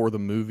kind of before the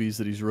movies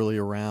that he's really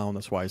around.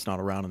 That's why he's not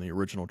around in the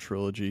original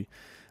trilogy.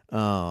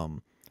 But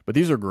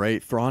these are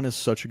great. Thrawn is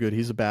such a good.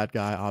 He's a bad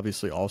guy,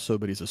 obviously, also,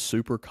 but he's a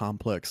super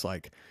complex,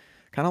 like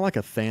kind of like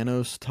a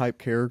Thanos type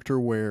character,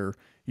 where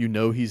you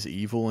know he's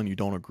evil and you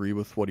don't agree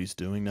with what he's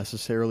doing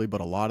necessarily,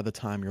 but a lot of the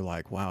time you're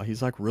like, wow,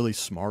 he's like really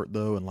smart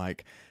though, and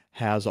like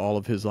has all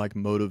of his like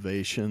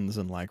motivations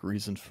and like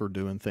reasons for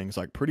doing things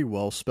like pretty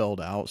well spelled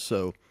out.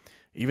 So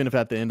even if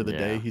at the end of the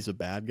day he's a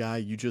bad guy,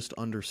 you just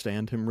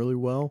understand him really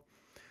well.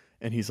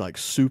 And he's like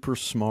super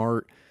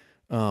smart,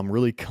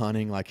 really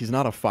cunning. Like he's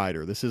not a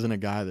fighter. This isn't a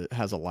guy that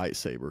has a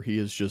lightsaber. He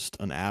is just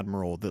an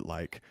admiral that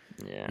like,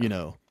 you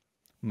know,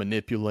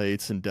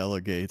 manipulates and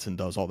delegates and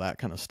does all that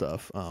kind of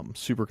stuff.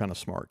 Super kind of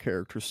smart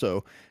character.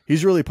 So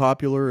he's really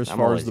popular as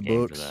far as the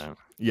books.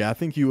 Yeah, I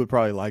think you would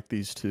probably like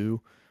these too.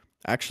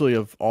 Actually,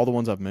 of all the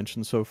ones I've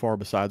mentioned so far,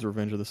 besides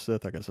Revenge of the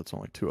Sith, I guess that's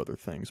only two other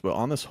things. But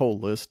on this whole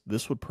list,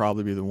 this would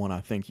probably be the one I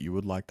think you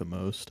would like the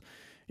most,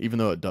 even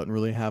though it doesn't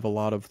really have a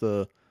lot of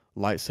the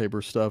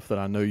lightsaber stuff that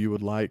I know you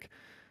would like.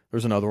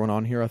 There's another one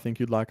on here I think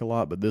you'd like a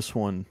lot, but this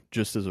one,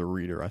 just as a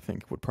reader, I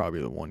think would probably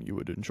be the one you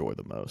would enjoy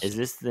the most. Is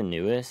this the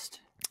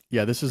newest?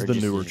 Yeah, this is the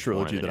newer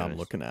trilogy that I'm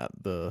looking at.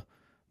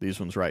 These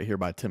ones right here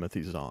by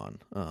Timothy Zahn.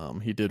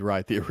 He did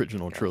write the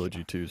original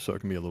trilogy too, so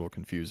it can be a little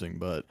confusing,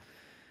 but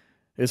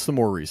it's the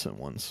more recent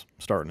ones,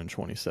 starting in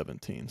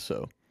 2017.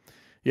 So,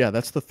 yeah,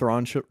 that's the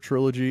Thrawn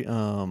trilogy.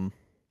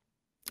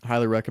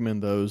 Highly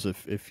recommend those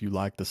if you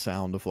like the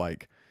sound of,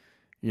 like,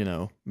 you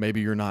know, maybe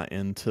you're not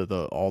into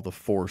all the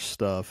Force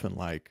stuff and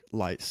like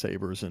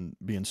lightsabers and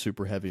being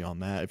super heavy on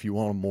that. If you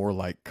want a more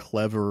like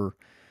clever,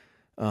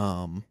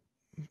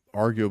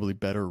 arguably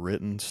better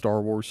written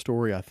Star Wars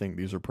story, I think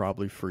these are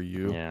probably for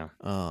you. Yeah.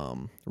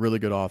 Really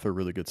good author,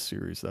 really good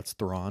series. That's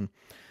Thrawn.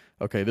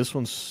 Okay, this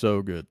one's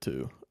so good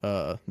too.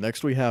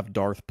 Next we have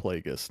Darth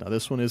Plagueis. Now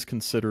this one is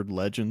considered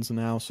Legends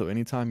now, so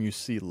anytime you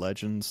see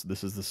Legends,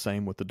 this is the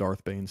same with the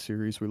Darth Bane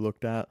series we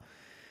looked at.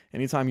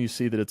 Anytime you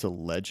see that it's a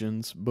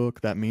Legends book,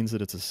 that means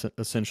that it's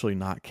essentially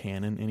not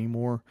canon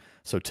anymore.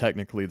 So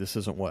technically this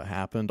isn't what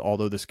happened,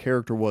 although this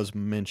character was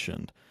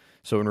mentioned.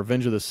 So in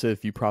Revenge of the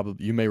Sith,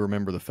 you may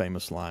remember the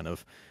famous line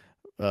of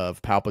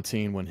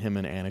Palpatine when him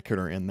and Anakin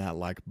are in that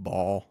like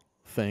ball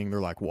thing.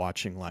 They're like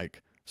watching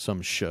like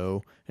some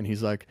show, and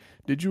he's like,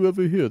 "Did you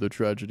ever hear the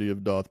tragedy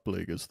of Darth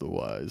Plagueis the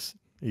Wise?"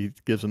 He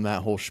gives him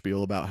that whole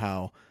spiel about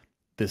how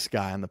this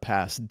guy in the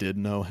past did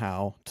know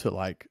how to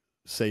like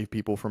save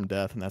people from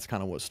death, and that's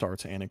kind of what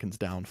starts Anakin's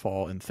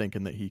downfall and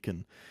thinking that he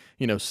can,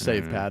 you know,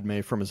 save Padme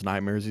from his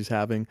nightmares he's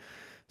having.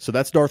 So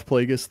that's Darth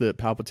Plagueis that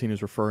Palpatine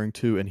is referring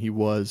to, and he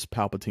was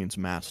Palpatine's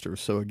master.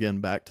 So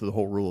again, back to the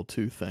whole Rule of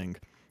Two thing.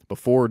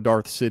 Before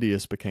Darth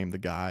Sidious became the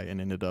guy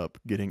and ended up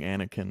getting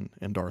Anakin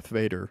and Darth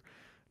Vader,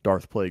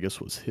 Darth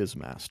Plagueis was his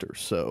master.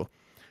 So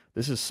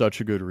this is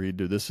such a good read,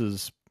 dude.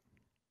 This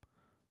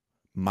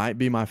might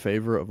be my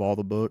favorite of all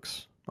the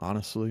books,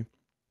 honestly.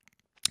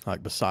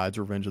 Like besides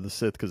Revenge of the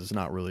Sith, because it's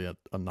not really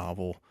a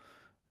novel,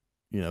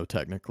 you know,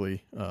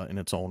 technically in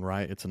its own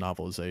right. It's a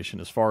novelization.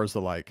 As far as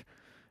the like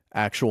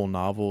actual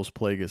novels,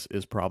 Plagueis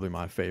is probably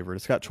my favorite.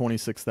 It's got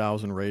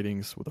 26,000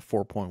 ratings with a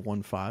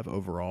 4.15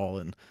 overall,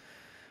 and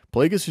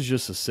Plagueis is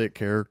just a sick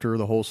character.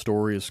 The whole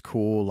story is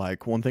cool.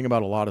 Like one thing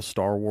about a lot of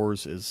Star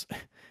Wars is,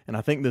 and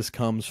I think this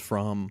comes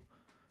from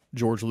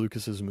George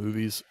Lucas's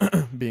movies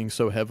being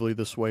so heavily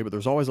this way, but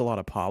there's always a lot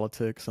of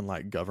politics and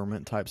like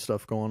government type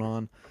stuff going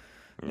on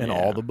in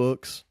all the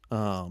books.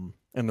 And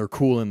they're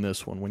cool in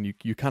this one when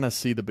you kind of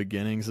see the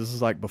beginnings. This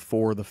is like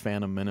before the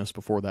Phantom Menace,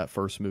 before that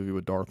first movie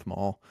with Darth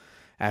Maul.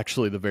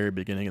 Actually, the very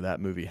beginning of that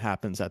movie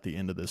happens at the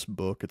end of this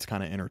book. It's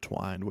kind of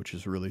intertwined, which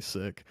is really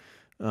sick.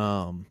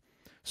 So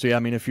yeah, I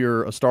mean, if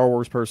you're a Star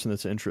Wars person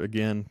that's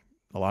again,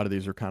 a lot of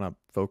these are kind of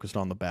focused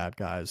on the bad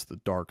guys, the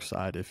dark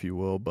side, if you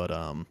will. But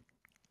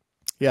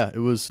yeah, it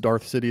was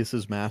Darth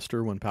Sidious's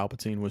master when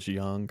Palpatine was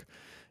young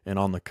and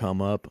on the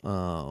come up.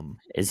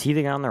 Is he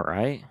the guy on the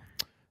right?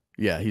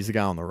 Yeah, he's the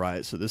guy on the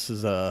right. So this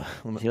is Is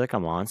he like a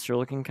monster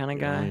looking kind of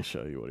guy? Let me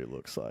show you what he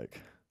looks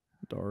like.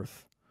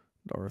 Darth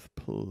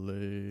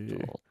Plagueis.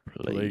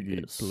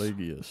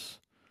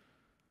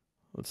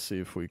 Let's see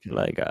if we can.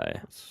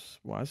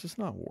 Why is this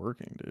not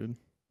working, dude?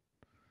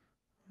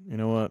 You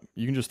know what?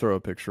 You can just throw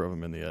a picture of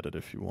him in the edit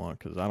if you want,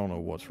 because I don't know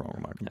what's wrong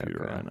with my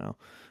computer right now.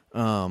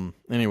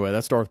 Anyway,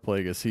 that's Darth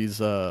Plagueis.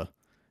 He's a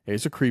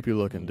creepy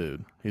looking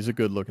dude. He's a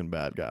good looking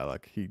bad guy.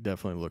 Like, he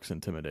definitely looks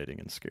intimidating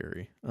and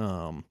scary.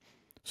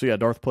 So yeah,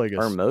 Darth Plagueis.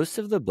 Are most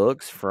of the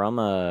books from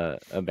a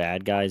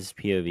bad guy's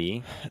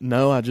POV?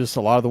 No, a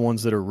lot of the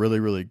ones that are really,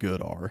 really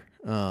good are.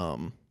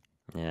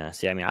 Yeah,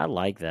 see, I mean, I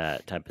like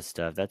that type of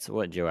stuff. That's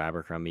what Joe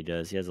Abercrombie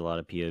does. He has a lot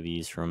of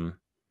POVs from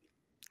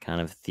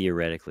kind of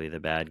theoretically the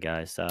bad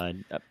guy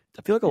side. I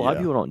feel like a lot of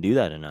people don't do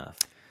that enough.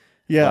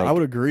 Yeah, like, I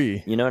would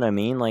agree. You know what I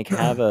mean? Like,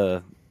 have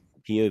a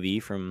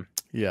POV from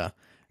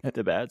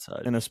the bad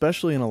side. And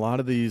especially in a lot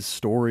of these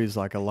stories,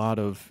 like a lot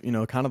of,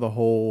 kind of the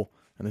whole,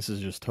 and this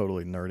is just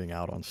totally nerding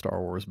out on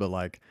Star Wars, but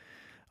like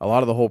a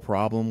lot of the whole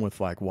problem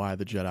with like why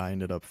the Jedi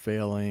ended up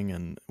failing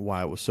and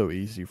why it was so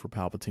easy for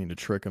Palpatine to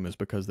trick them is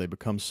because they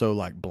become so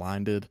like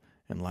blinded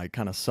and like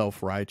kind of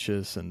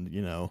self-righteous and,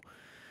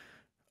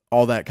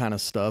 all that kind of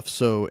stuff.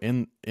 So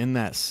in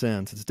that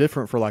sense, it's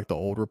different for like the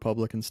old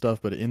Republic and stuff,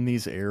 but in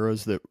these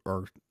eras that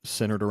are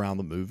centered around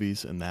the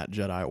movies and that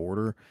Jedi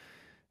Order,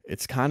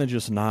 it's kind of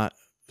just not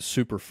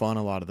super fun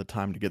a lot of the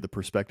time to get the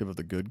perspective of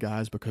the good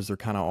guys because they're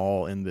kind of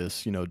all in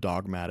this,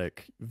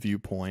 dogmatic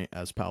viewpoint,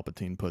 as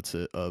Palpatine puts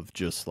it, of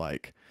just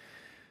like,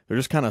 they're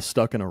just kind of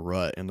stuck in a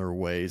rut in their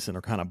ways and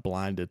are kind of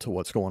blinded to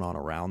what's going on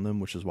around them,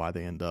 which is why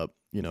they end up,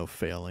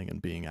 failing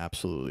and being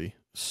absolutely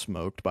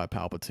smoked by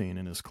Palpatine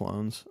and his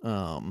clones.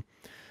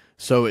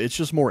 So it's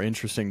just more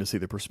interesting to see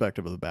the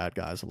perspective of the bad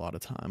guys a lot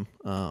of time.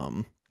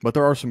 But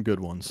there are some good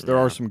ones. There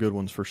are some good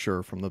ones for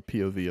sure from the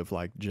POV of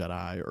like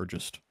Jedi or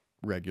just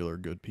regular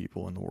good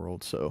people in the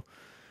world. So,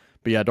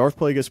 but yeah, Darth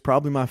Plagueis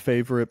probably my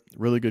favorite.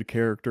 Really good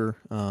character.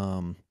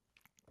 And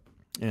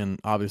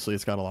obviously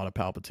it's got a lot of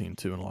Palpatine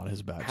too and a lot of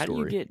his backstory. How do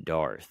you get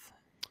Darth?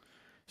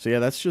 So yeah,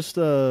 that's just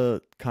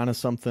kind of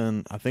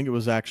something. I think it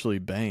was actually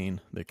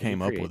Bane that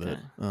came up with it.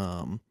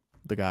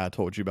 The guy I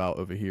told you about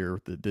over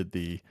here that did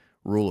the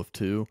Rule of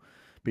Two.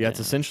 But yeah, it's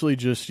essentially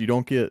just you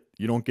don't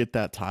get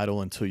that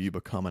title until you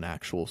become an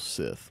actual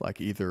Sith, like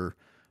either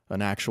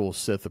an actual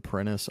Sith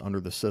apprentice under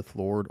the Sith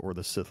Lord or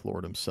the Sith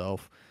Lord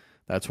himself.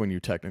 That's when you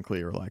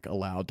technically are like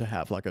allowed to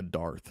have like a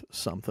Darth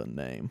something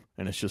name,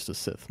 and it's just a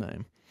Sith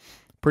name.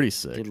 Pretty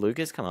sick. Did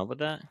Lucas come up with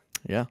that?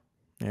 Yeah,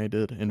 he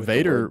did. And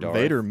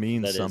Vader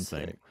means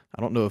something.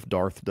 I don't know if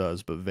Darth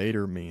does, but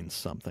Vader means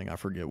something. I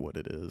forget what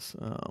it is.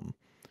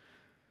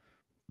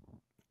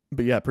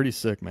 But yeah, pretty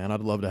sick, man.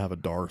 I'd love to have a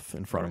Darth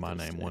in front of my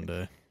name one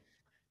day.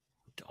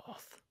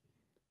 Darth.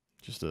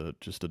 Just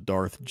a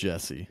Darth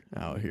Jesse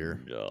out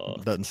here.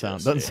 Doesn't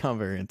sound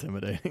very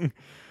intimidating.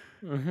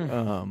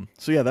 So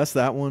yeah, that's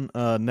that one.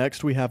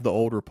 Next we have the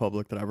Old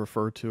Republic that I've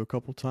referred to a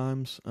couple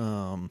times.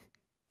 So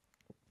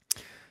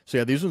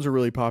yeah, these ones are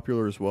really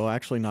popular as well.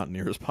 Actually, not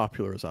near as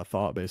popular as I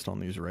thought based on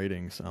these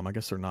ratings. I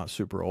guess they're not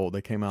super old.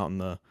 They came out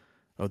in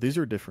these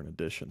are different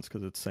editions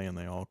because it's saying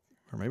they all,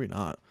 or maybe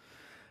not.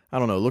 I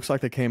don't know. It looks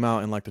like they came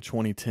out in like the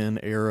 2010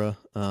 era.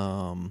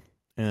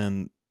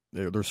 And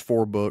there's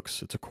 4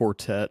 books. It's a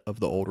quartet of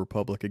the Old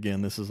Republic.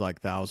 Again, this is like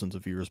thousands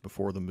of years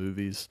before the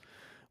movies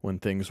when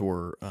things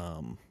were,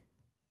 a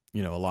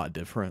lot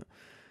different.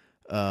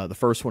 The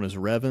first one is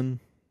Revan.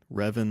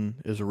 Revan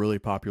is a really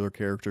popular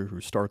character who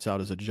starts out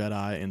as a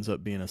Jedi, ends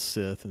up being a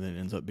Sith, and then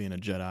ends up being a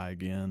Jedi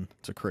again.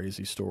 It's a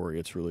crazy story.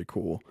 It's really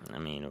cool. I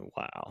mean,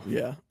 wow.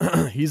 Yeah.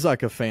 He's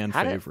like a fan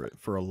favorite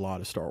for a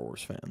lot of Star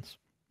Wars fans.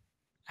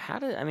 How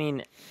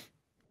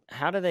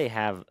do they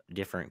have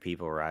different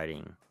people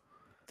writing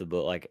the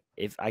book? Like,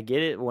 if I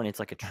get it when it's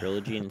like a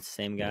trilogy and it's the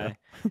same guy,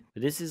 but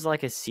this is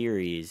like a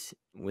series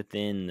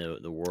within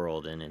the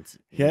world, and it's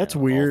it's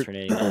weird.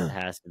 Alternating, it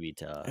has to be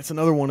tough. It's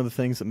another one of the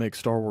things that makes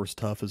Star Wars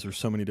tough is there's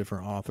so many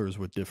different authors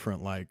with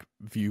different like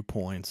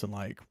viewpoints and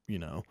like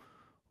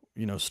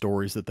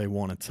stories that they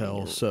want to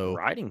tell. So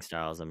writing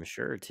styles, I'm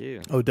sure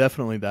too. Oh,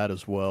 definitely that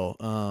as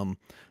well.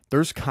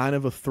 There's kind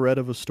of a thread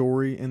of a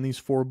story in these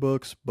 4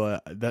 books,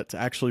 but that's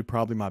actually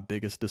probably my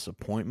biggest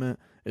disappointment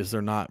is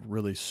they're not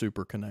really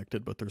super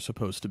connected, but they're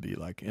supposed to be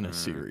like in a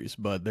series,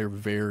 but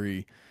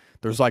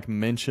there's like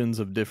mentions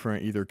of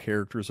different either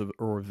characters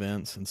or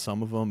events in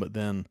some of them, but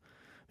then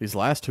These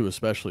last two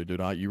especially,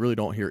 dude, you really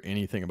don't hear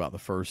anything about the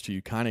first two.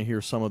 You kind of hear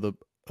some of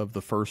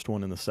the first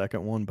one and the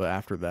second one, but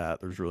after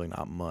that, there's really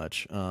not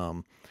much.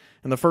 And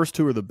the first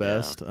two are the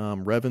best.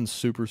 Revan's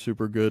super,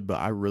 super good, but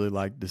I really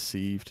like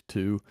Deceived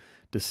too.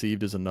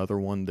 Deceived is another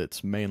one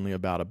that's mainly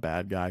about a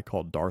bad guy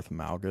called Darth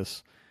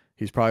Malgus.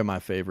 He's probably my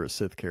favorite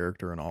Sith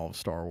character in all of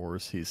Star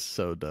Wars. He's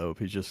so dope.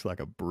 He's just like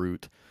a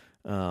brute.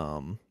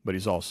 But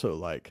he's also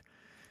like,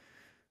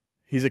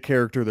 he's a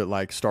character that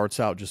like starts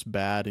out just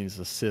bad, and he's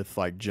a Sith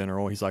like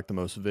general. He's like the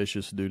most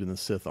vicious dude in the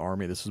Sith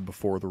army. This is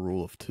before the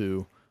rule of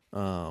two.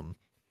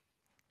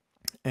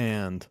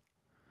 And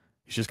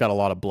he's just got a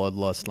lot of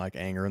bloodlust, like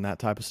anger and that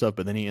type of stuff.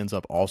 But then he ends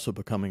up also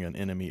becoming an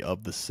enemy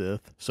of the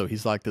Sith. So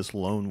he's like this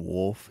lone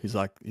wolf. He's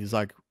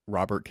like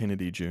Robert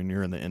Kennedy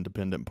Jr. in the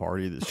Independent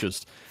Party that's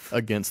just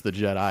against the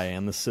Jedi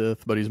and the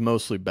Sith. But he's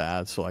mostly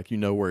bad, so like you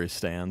know where he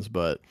stands.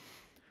 But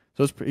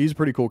so he's a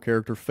pretty cool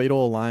character.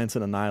 Fatal Alliance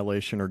and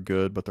Annihilation are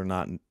good, but they're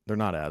not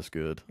as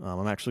good.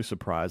 I'm actually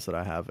surprised that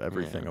I have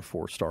everything a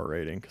 4-star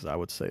rating, because I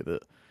would say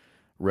that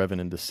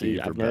Revan and Deceived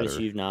are better. I've noticed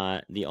you've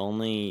not. The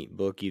only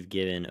book you've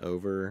given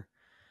over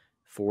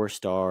 4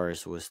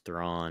 stars was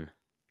Thrawn.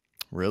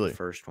 Really? The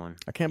first one.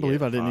 I can't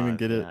believe I didn't even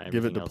give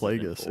it to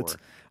Plagueis.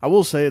 I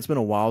will say it's been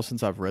a while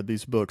since I've read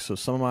these books, so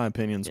some of my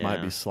opinions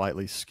might be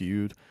slightly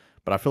skewed,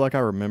 but I feel like I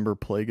remember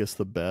Plagueis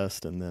the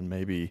best, and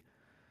then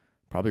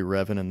probably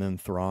Revan and then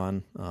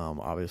Thrawn,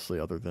 obviously,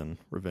 other than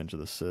Revenge of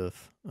the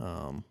Sith,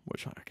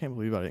 which I can't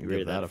believe I didn't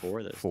give that a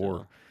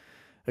 4.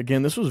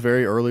 Again, this was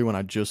very early when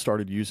I just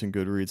started using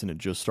Goodreads and it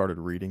just started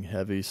reading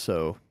heavy,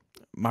 so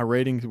my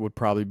rating would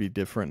probably be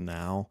different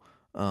now,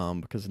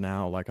 because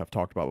now, like I've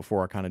talked about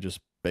before, I kind of just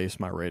base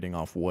my rating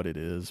off what it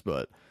is,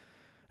 but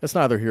it's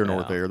neither here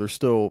nor there. They're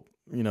still,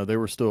 they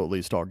were still at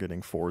least all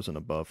getting 4s and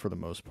above for the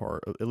most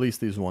part, at least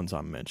these ones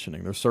I'm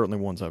mentioning. There's certainly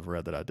ones I've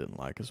read that I didn't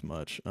like as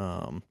much.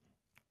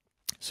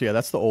 So yeah,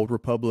 that's the Old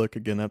Republic.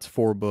 Again, that's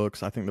 4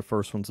 books. I think the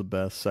first one's the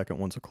best, second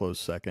one's a close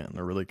second, and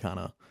they're really kind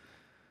of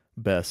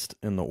best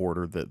in the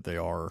order that they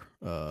are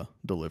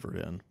delivered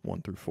in,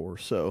 1 through 4.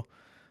 So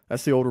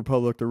that's the Old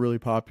Republic. They're really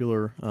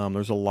popular.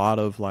 There's a lot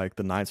of like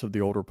the Knights of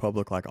the Old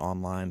Republic, like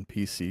online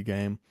PC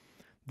game.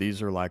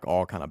 These are like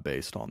all kind of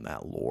based on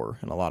that lore,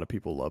 and a lot of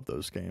people love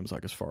those games,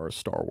 like as far as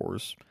Star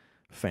Wars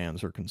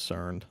fans are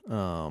concerned.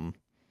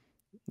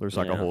 There's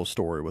like a whole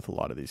story with a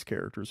lot of these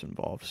characters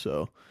involved.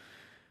 So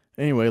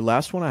anyway,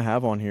 last one I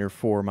have on here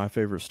for my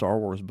favorite Star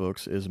Wars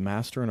books is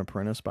Master and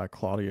Apprentice by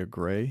Claudia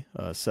Gray.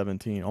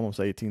 17, almost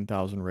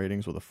 18,000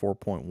 ratings with a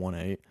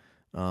 4.18.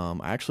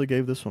 I actually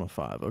gave this one a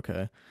 5.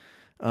 Okay.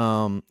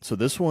 So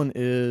this one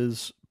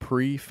is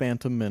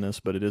pre-Phantom Menace,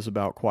 but it is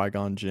about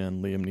Qui-Gon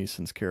Jinn, Liam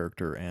Neeson's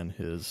character, and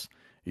his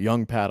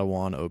young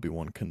Padawan,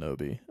 Obi-Wan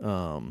Kenobi.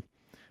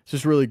 It's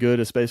just really good.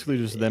 It's basically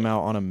just them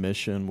out on a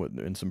mission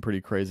and some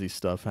pretty crazy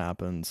stuff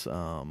happens.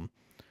 And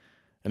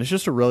it's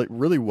just a really,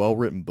 really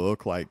well-written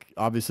book. Like,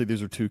 obviously,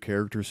 these are 2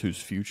 characters whose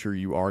future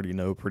you already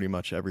know pretty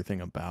much everything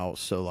about.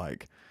 So,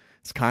 like,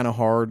 it's kind of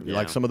hard.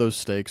 Like, some of those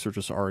stakes are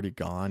just already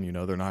gone.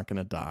 They're not going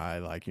to die.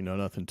 Like,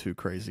 nothing too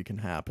crazy can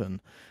happen.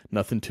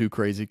 Nothing too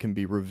crazy can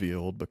be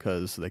revealed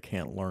because they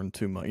can't learn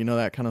too much.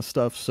 That kind of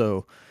stuff.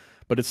 So,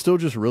 but it's still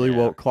just really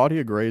well.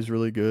 Claudia Gray is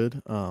really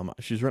good.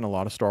 She's written a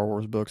lot of Star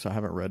Wars books. I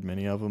haven't read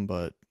many of them,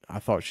 but I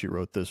thought she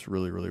wrote this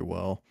really, really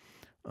well.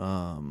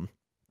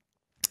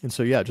 And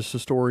so, yeah, just a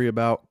story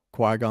about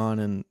Qui-Gon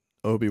and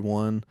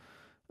Obi-Wan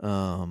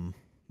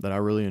that I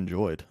really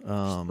enjoyed.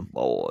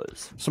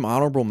 Boys. Some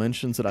honorable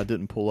mentions that I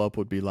didn't pull up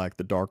would be like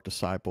The Dark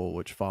Disciple,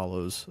 which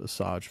follows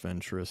Asajj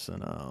Ventress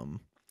and,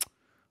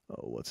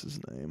 what's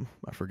his name?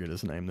 I forget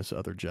his name, this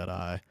other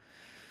Jedi.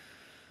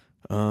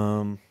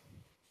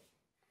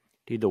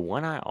 Dude, the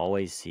one I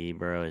always see,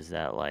 bro, is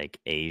that like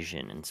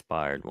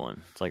Asian-inspired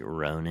one. It's like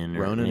Ronin.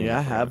 Yeah,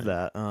 I have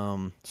that.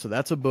 So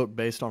that's a book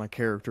based on a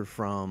character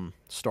from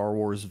Star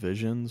Wars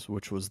Visions,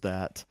 which was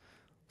that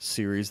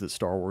series that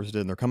Star Wars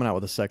did. And they're coming out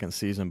with a second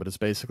season, but it's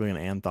basically an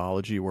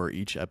anthology where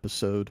each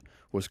episode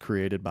was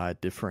created by a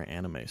different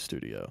anime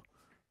studio,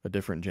 a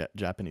different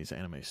Japanese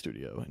anime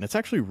studio. And it's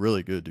actually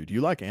really good, dude.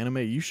 You like anime,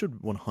 you should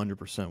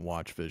 100%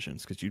 watch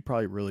Visions, because you'd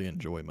probably really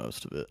enjoy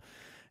most of it.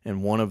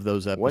 And one of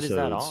those episodes... What is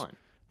that on?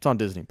 It's on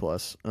Disney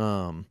Plus.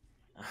 Oh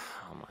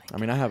my I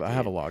mean, I have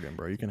a login,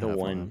 bro. You can have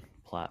one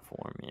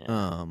platform.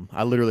 Yeah.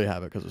 I literally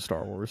have it because of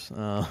Star Wars.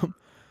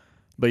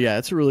 But yeah,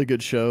 it's a really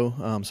good show.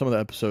 Some of the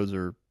episodes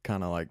are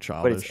kind of like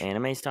childish. But it's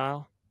anime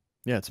style?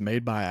 Yeah, it's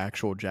made by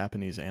actual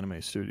Japanese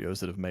anime studios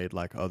that have made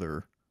like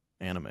other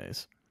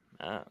animes.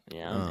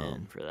 Yeah, I'm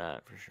in for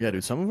that for sure. Yeah,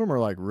 dude, some of them are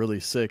like really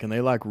sick, and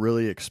they like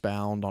really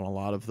expound on a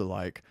lot of the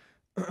like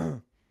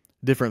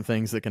different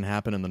things that can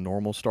happen in the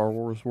normal Star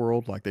Wars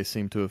world. Like, they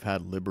seem to have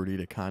had liberty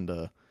to kind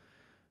of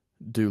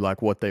do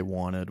like what they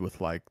wanted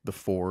with like the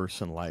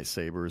Force and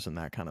lightsabers and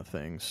that kind of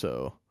thing.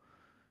 So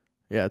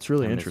yeah, it's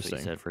really interesting.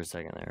 I said for a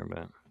second there,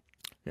 but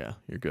yeah,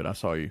 you're good. I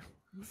saw you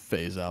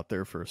phase out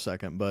there for a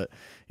second, but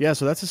yeah,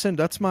 so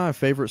that's my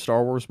favorite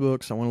Star Wars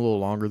books. I went a little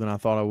longer than I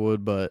thought I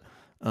would, but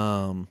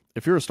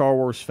If you're a Star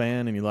Wars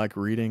fan and you like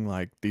reading,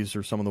 like these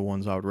are some of the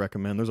ones I would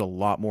recommend. There's a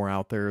lot more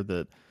out there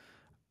that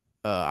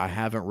I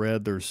haven't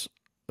read. There's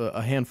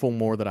a handful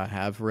more that I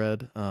have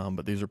read,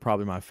 but these are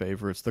probably my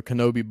favorites. The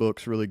Kenobi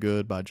book's really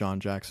good by John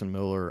Jackson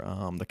Miller.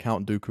 The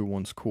Count Dooku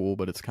one's cool,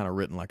 but it's kind of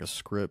written like a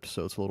script,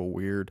 so it's a little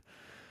weird.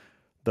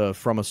 The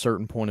From a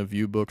Certain Point of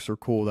View books are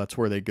cool. That's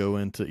where they go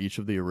into each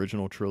of the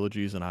original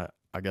trilogies, and I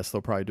guess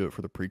they'll probably do it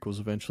for the prequels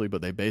eventually,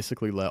 but they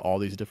basically let all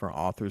these different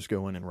authors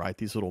go in and write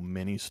these little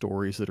mini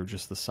stories that are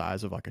just the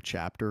size of like a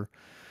chapter.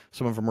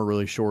 Some of them are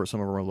really short, some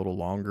of them are a little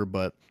longer,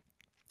 but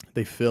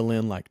they fill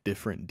in like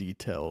different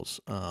details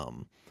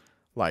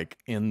like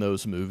in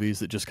those movies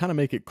that just kind of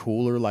make it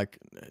cooler. Like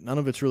none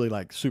of it's really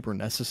like super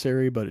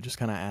necessary, but it just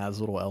kind of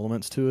adds little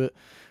elements to it.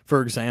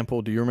 For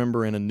example, do you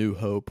remember in A New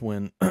Hope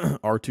when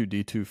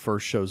R2D2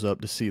 first shows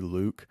up to see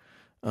Luke?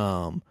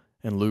 And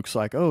Luke's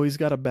like, oh, he's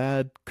got a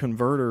bad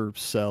converter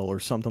cell or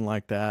something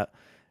like that.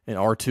 And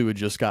R2 had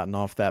just gotten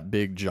off that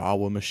big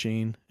Jawa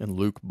machine and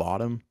Luke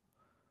bought him.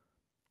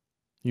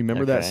 You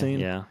remember that scene?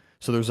 Yeah.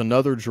 So there's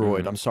another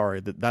droid. I'm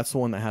sorry, that's the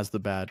one that has the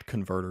bad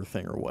converter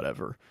thing or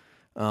whatever.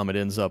 It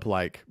ends up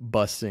like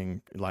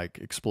busting, like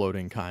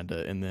exploding kind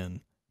of, and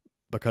then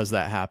because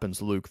that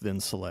happens, Luke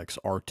then selects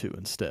R2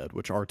 instead,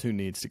 which R2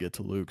 needs to get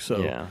to Luke.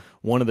 So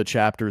one of the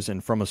chapters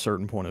in From a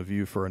Certain Point of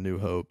View for A New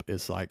Hope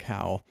is like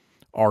how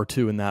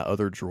R2 and that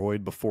other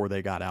droid, before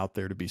they got out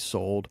there to be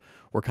sold,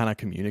 were kind of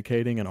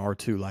communicating, and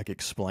R2 like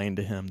explained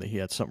to him that he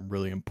had something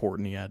really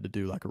important he had to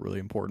do, like a really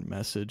important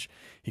message.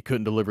 He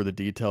couldn't deliver the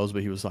details,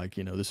 but he was like,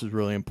 you know, this is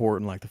really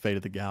important, like the fate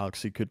of the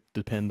galaxy could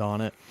depend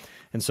on it.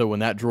 And so when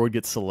that droid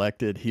gets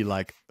selected, he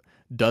like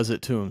does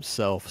it to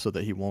himself so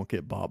that he won't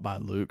get bought by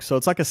Luke. So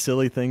it's like a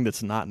silly thing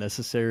that's not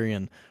necessary,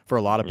 and for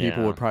a lot of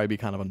people would probably be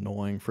kind of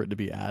annoying for it to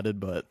be added,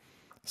 but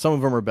some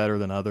of them are better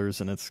than others,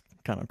 and it's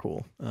kind of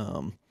cool.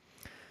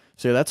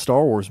 So yeah, that's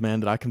Star Wars,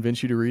 man. Did I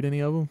convince you to read any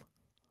of them?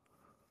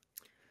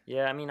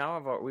 Yeah, I mean,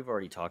 we've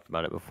already talked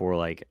about it before.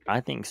 Like, I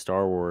think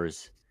Star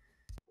Wars.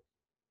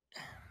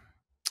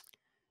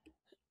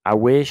 I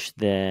wish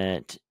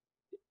that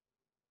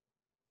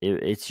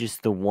it's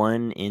just the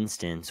one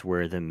instance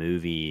where the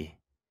movie,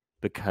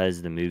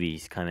 because the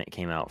movies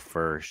came out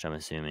first, I'm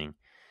assuming.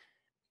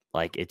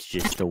 Like, it's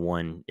just the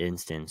one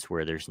instance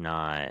where there's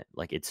not,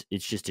 like, it's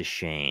just a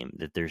shame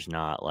that there's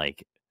not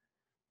like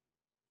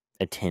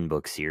a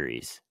 10-book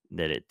series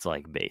that it's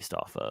like based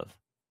off of.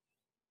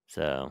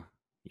 So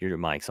your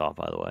mic's off,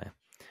 by the way.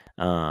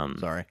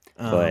 Sorry.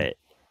 But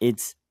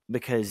it's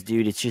because,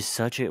 dude, it's just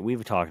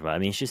we've talked about it. I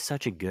mean, it's just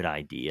such a good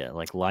idea.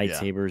 Like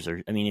lightsabers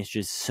are, I mean, it's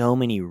just so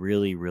many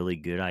really, really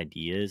good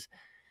ideas.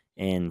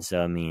 And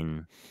so, I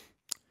mean,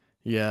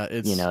 yeah,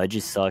 it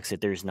just sucks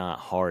that there's not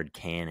hard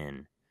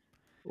canon,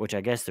 which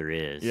I guess there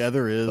is. Yeah,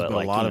 there is, but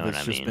like, a lot of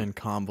it's just been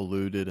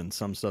convoluted, and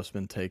some stuff's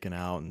been taken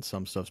out, and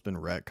some stuff's been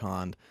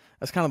retconned.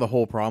 That's kind of the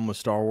whole problem with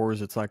Star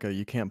Wars. It's like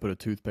you can't put a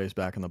toothpaste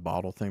back in the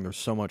bottle thing. There's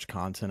so much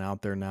content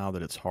out there now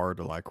that it's hard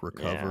to like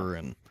recover,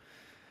 and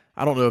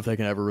I don't know if they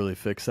can ever really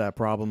fix that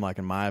problem. Like,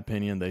 in my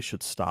opinion, they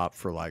should stop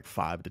for like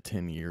 5 to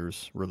 10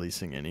 years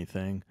releasing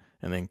anything,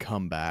 and then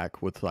come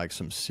back with like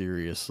some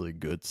seriously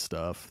good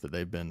stuff that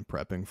they've been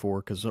prepping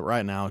for. Because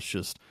right now it's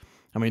just,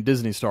 I mean,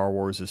 Disney Star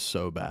Wars is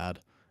so bad.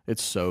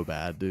 It's so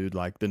bad, dude.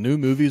 Like, the new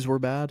movies were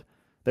bad.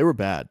 They were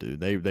bad, dude.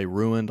 They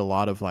ruined a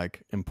lot of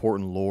like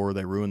important lore.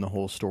 They ruined the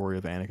whole story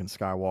of Anakin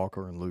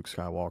Skywalker and Luke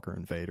Skywalker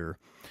and Vader.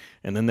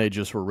 And then they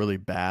just were really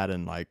bad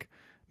and like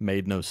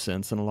made no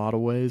sense in a lot of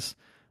ways.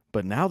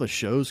 But now the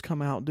shows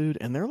come out, dude,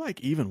 and they're like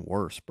even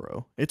worse,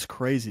 bro. It's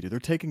crazy, dude. They're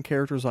taking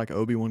characters like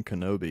Obi-Wan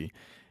Kenobi.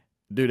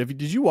 Dude,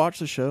 did you watch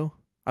the show?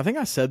 I think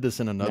I said this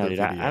in another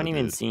video. I haven't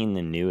even seen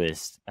the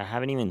newest. I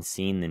haven't even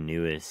seen the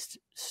newest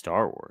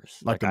Star Wars.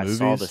 Like the I movies?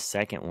 saw the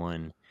second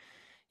one.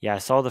 Yeah, I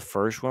saw the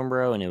first one,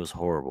 bro, and it was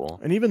horrible.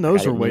 And even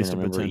those are wasted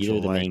potential. Either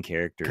of the main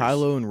characters.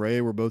 Kylo and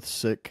Rey were both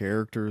sick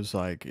characters.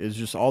 Like, it's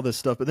just all this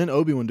stuff. But then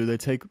Obi-Wan, do they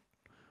take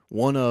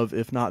one of,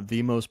 if not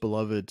the most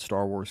beloved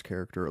Star Wars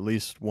character, at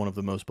least one of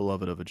the most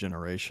beloved of a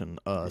generation,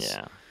 us.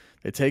 Yeah.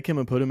 They take him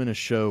and put him in a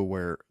show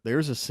where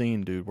there's a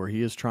scene, dude, where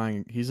he's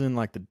in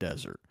like the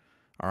desert.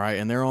 All right,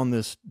 and they're on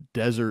this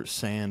desert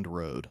sand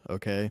road,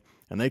 okay?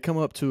 And they come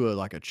up to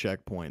a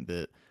checkpoint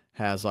that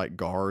has like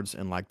guards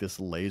and like this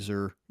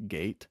laser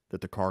gate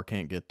that the car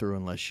can't get through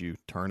unless you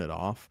turn it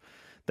off.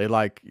 They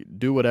like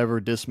do whatever,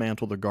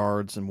 dismantle the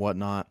guards and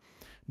whatnot.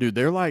 Dude,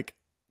 they're like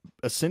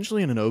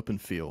essentially in an open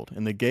field,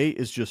 and the gate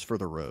is just for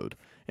the road.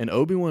 And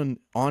Obi-Wan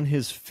on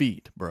his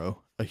feet,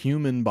 bro, a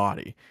human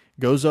body,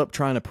 goes up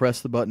trying to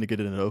press the button to get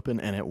it open,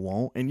 and it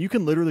won't. And you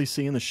can literally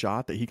see in the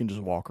shot that he can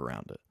just walk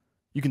around it.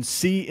 You can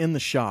see in the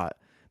shot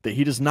that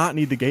he does not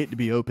need the gate to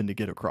be open to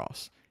get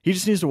across. He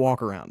just needs to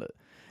walk around it.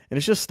 And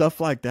it's just stuff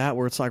like that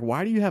where it's like,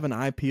 why do you have an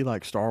IP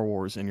like Star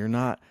Wars and you're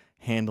not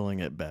handling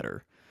it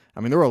better? I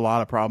mean, there were a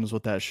lot of problems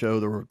with that show.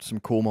 There were some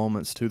cool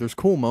moments too. There's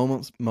cool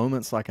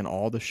moments like in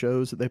all the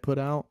shows that they put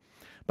out.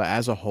 But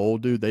as a whole,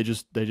 dude, they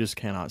just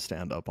cannot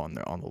stand up on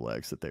the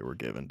legs that they were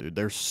given, dude.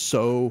 They're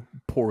so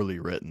poorly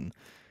written.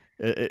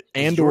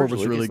 Andor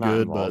was really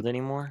good, but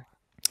anymore.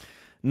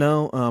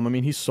 No, I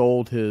mean he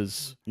sold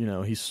his,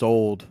 he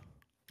sold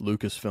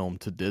Lucasfilm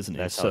to Disney.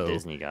 That's so how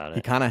Disney got it.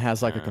 He kind of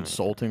has like a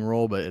consulting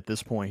role, but at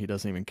this point he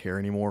doesn't even care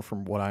anymore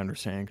from what I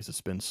understand because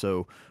it's been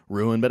so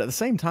ruined. But at the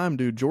same time,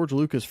 dude, George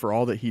Lucas, for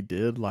all that he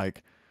did,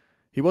 like,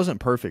 he wasn't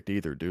perfect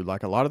either, dude.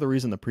 Like, a lot of the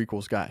reason the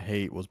prequels got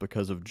hate was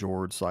because of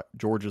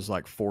George's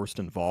like forced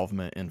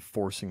involvement in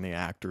forcing the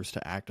actors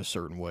to act a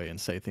certain way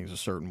and say things a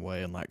certain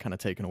way, and like kind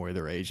of taking away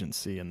their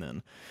agency. And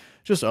then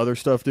just other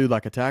stuff, dude.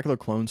 Like Attack of the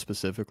Clones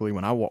specifically,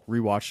 when I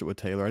rewatched it with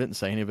Taylor, I didn't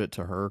say any of it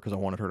to her because I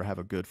wanted her to have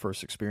a good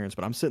first experience.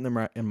 But I'm sitting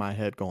there in my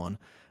head going,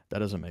 that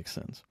doesn't make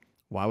sense.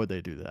 Why would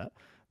they do that?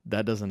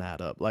 That doesn't add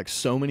up. Like,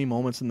 so many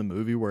moments in the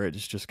movie where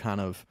it's just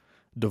kind of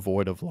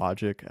devoid of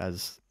logic,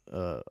 as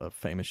a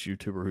famous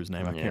YouTuber whose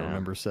name I can't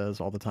remember says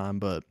all the time.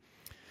 But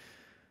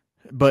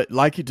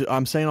like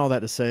I'm saying all that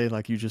to say,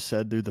 like you just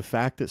said, dude, the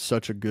fact that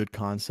such a good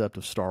concept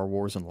of Star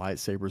Wars and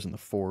lightsabers and the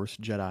Force,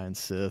 Jedi and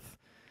Sith,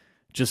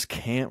 just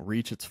can't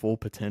reach its full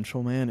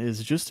potential, man,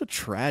 is just a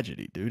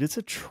tragedy, dude. It's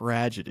a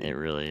tragedy. It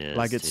really is.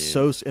 Like, it's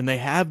so, and they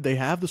have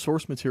the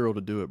source material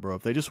to do it, bro.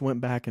 If they just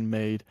went back and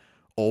made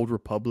Old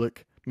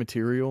Republic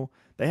material,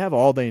 they have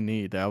all they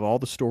need. They have all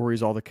the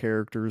stories, all the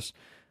characters.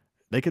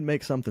 They could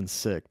make something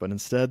sick, but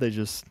instead they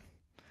just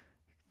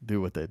do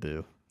what they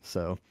do.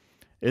 So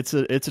it's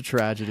a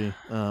tragedy.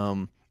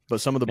 But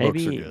some of the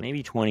books are good.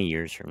 Maybe 20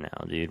 years from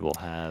now, dude, we'll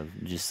have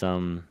just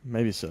some.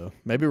 Maybe so.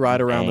 Maybe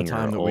right around the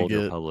time that we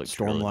get Republic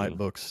Stormlight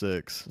Book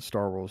 6,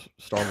 Star Wars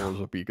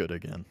will be good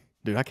again.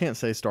 Dude, I can't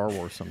say Star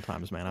Wars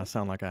sometimes, man. I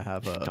sound like I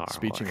have a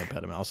speech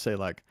impediment. I'll say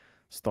like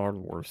Star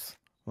Wars.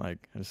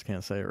 Like, I just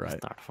can't say it right.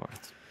 Star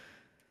Wars.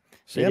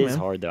 So, it is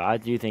hard, though. I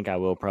do think I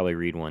will probably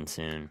read one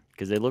soon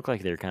because they look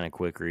like they're kind of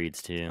quick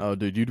reads, too. Oh,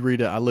 dude, you'd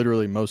read it. I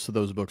literally, most of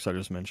those books I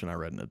just mentioned, I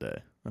read in a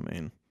day. I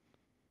mean,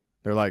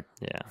 they're like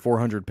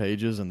 400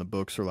 pages, and the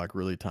books are like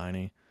really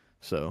tiny.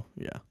 So,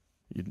 yeah,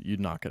 you'd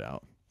knock it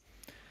out.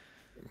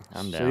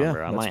 I'm down,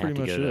 bro. I might have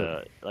to go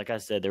to, like I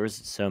said, there was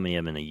so many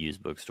of them in the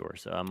used bookstore,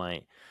 so I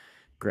might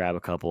grab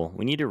a couple.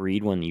 We need to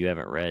read one that you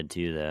haven't read,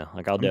 too, though.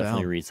 Like, I'll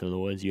definitely read some of the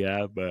ones you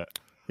have, but...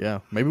 Yeah,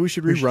 maybe we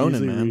should read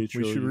Ronin, man. We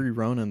should read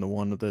Ronin, the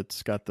one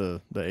that's got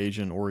the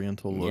Asian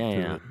Oriental look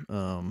to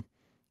it.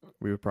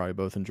 We would probably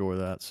both enjoy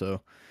that.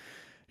 So,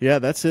 yeah,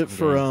 that's it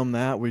for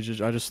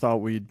that. I just thought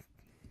we'd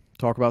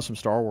talk about some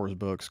Star Wars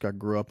books. I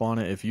grew up on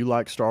it. If you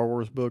like Star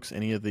Wars books,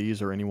 any of these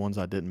or any ones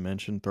I didn't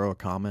mention, throw a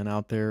comment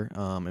out there,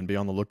 and be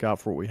on the lookout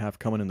for what we have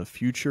coming in the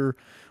future.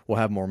 We'll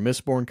have more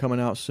Mistborn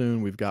coming out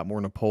soon. We've got more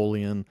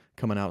Napoleon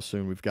coming out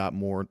soon. We've got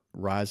more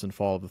Rise and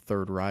Fall of the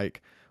Third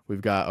Reich.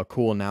 We've got a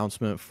cool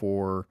announcement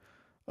for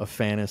a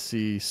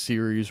fantasy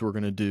series we're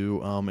going to do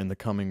in the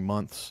coming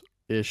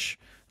months-ish,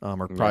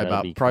 or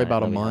probably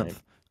about a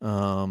month.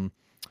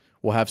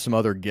 We'll have some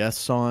other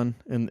guests on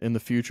in the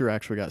future.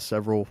 Actually got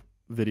several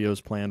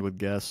videos planned with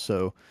guests.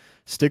 So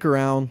stick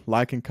around,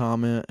 like and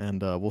comment,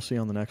 and we'll see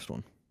you on the next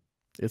one.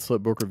 It's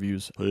Lit Book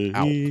Reviews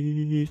out.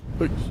 Peace.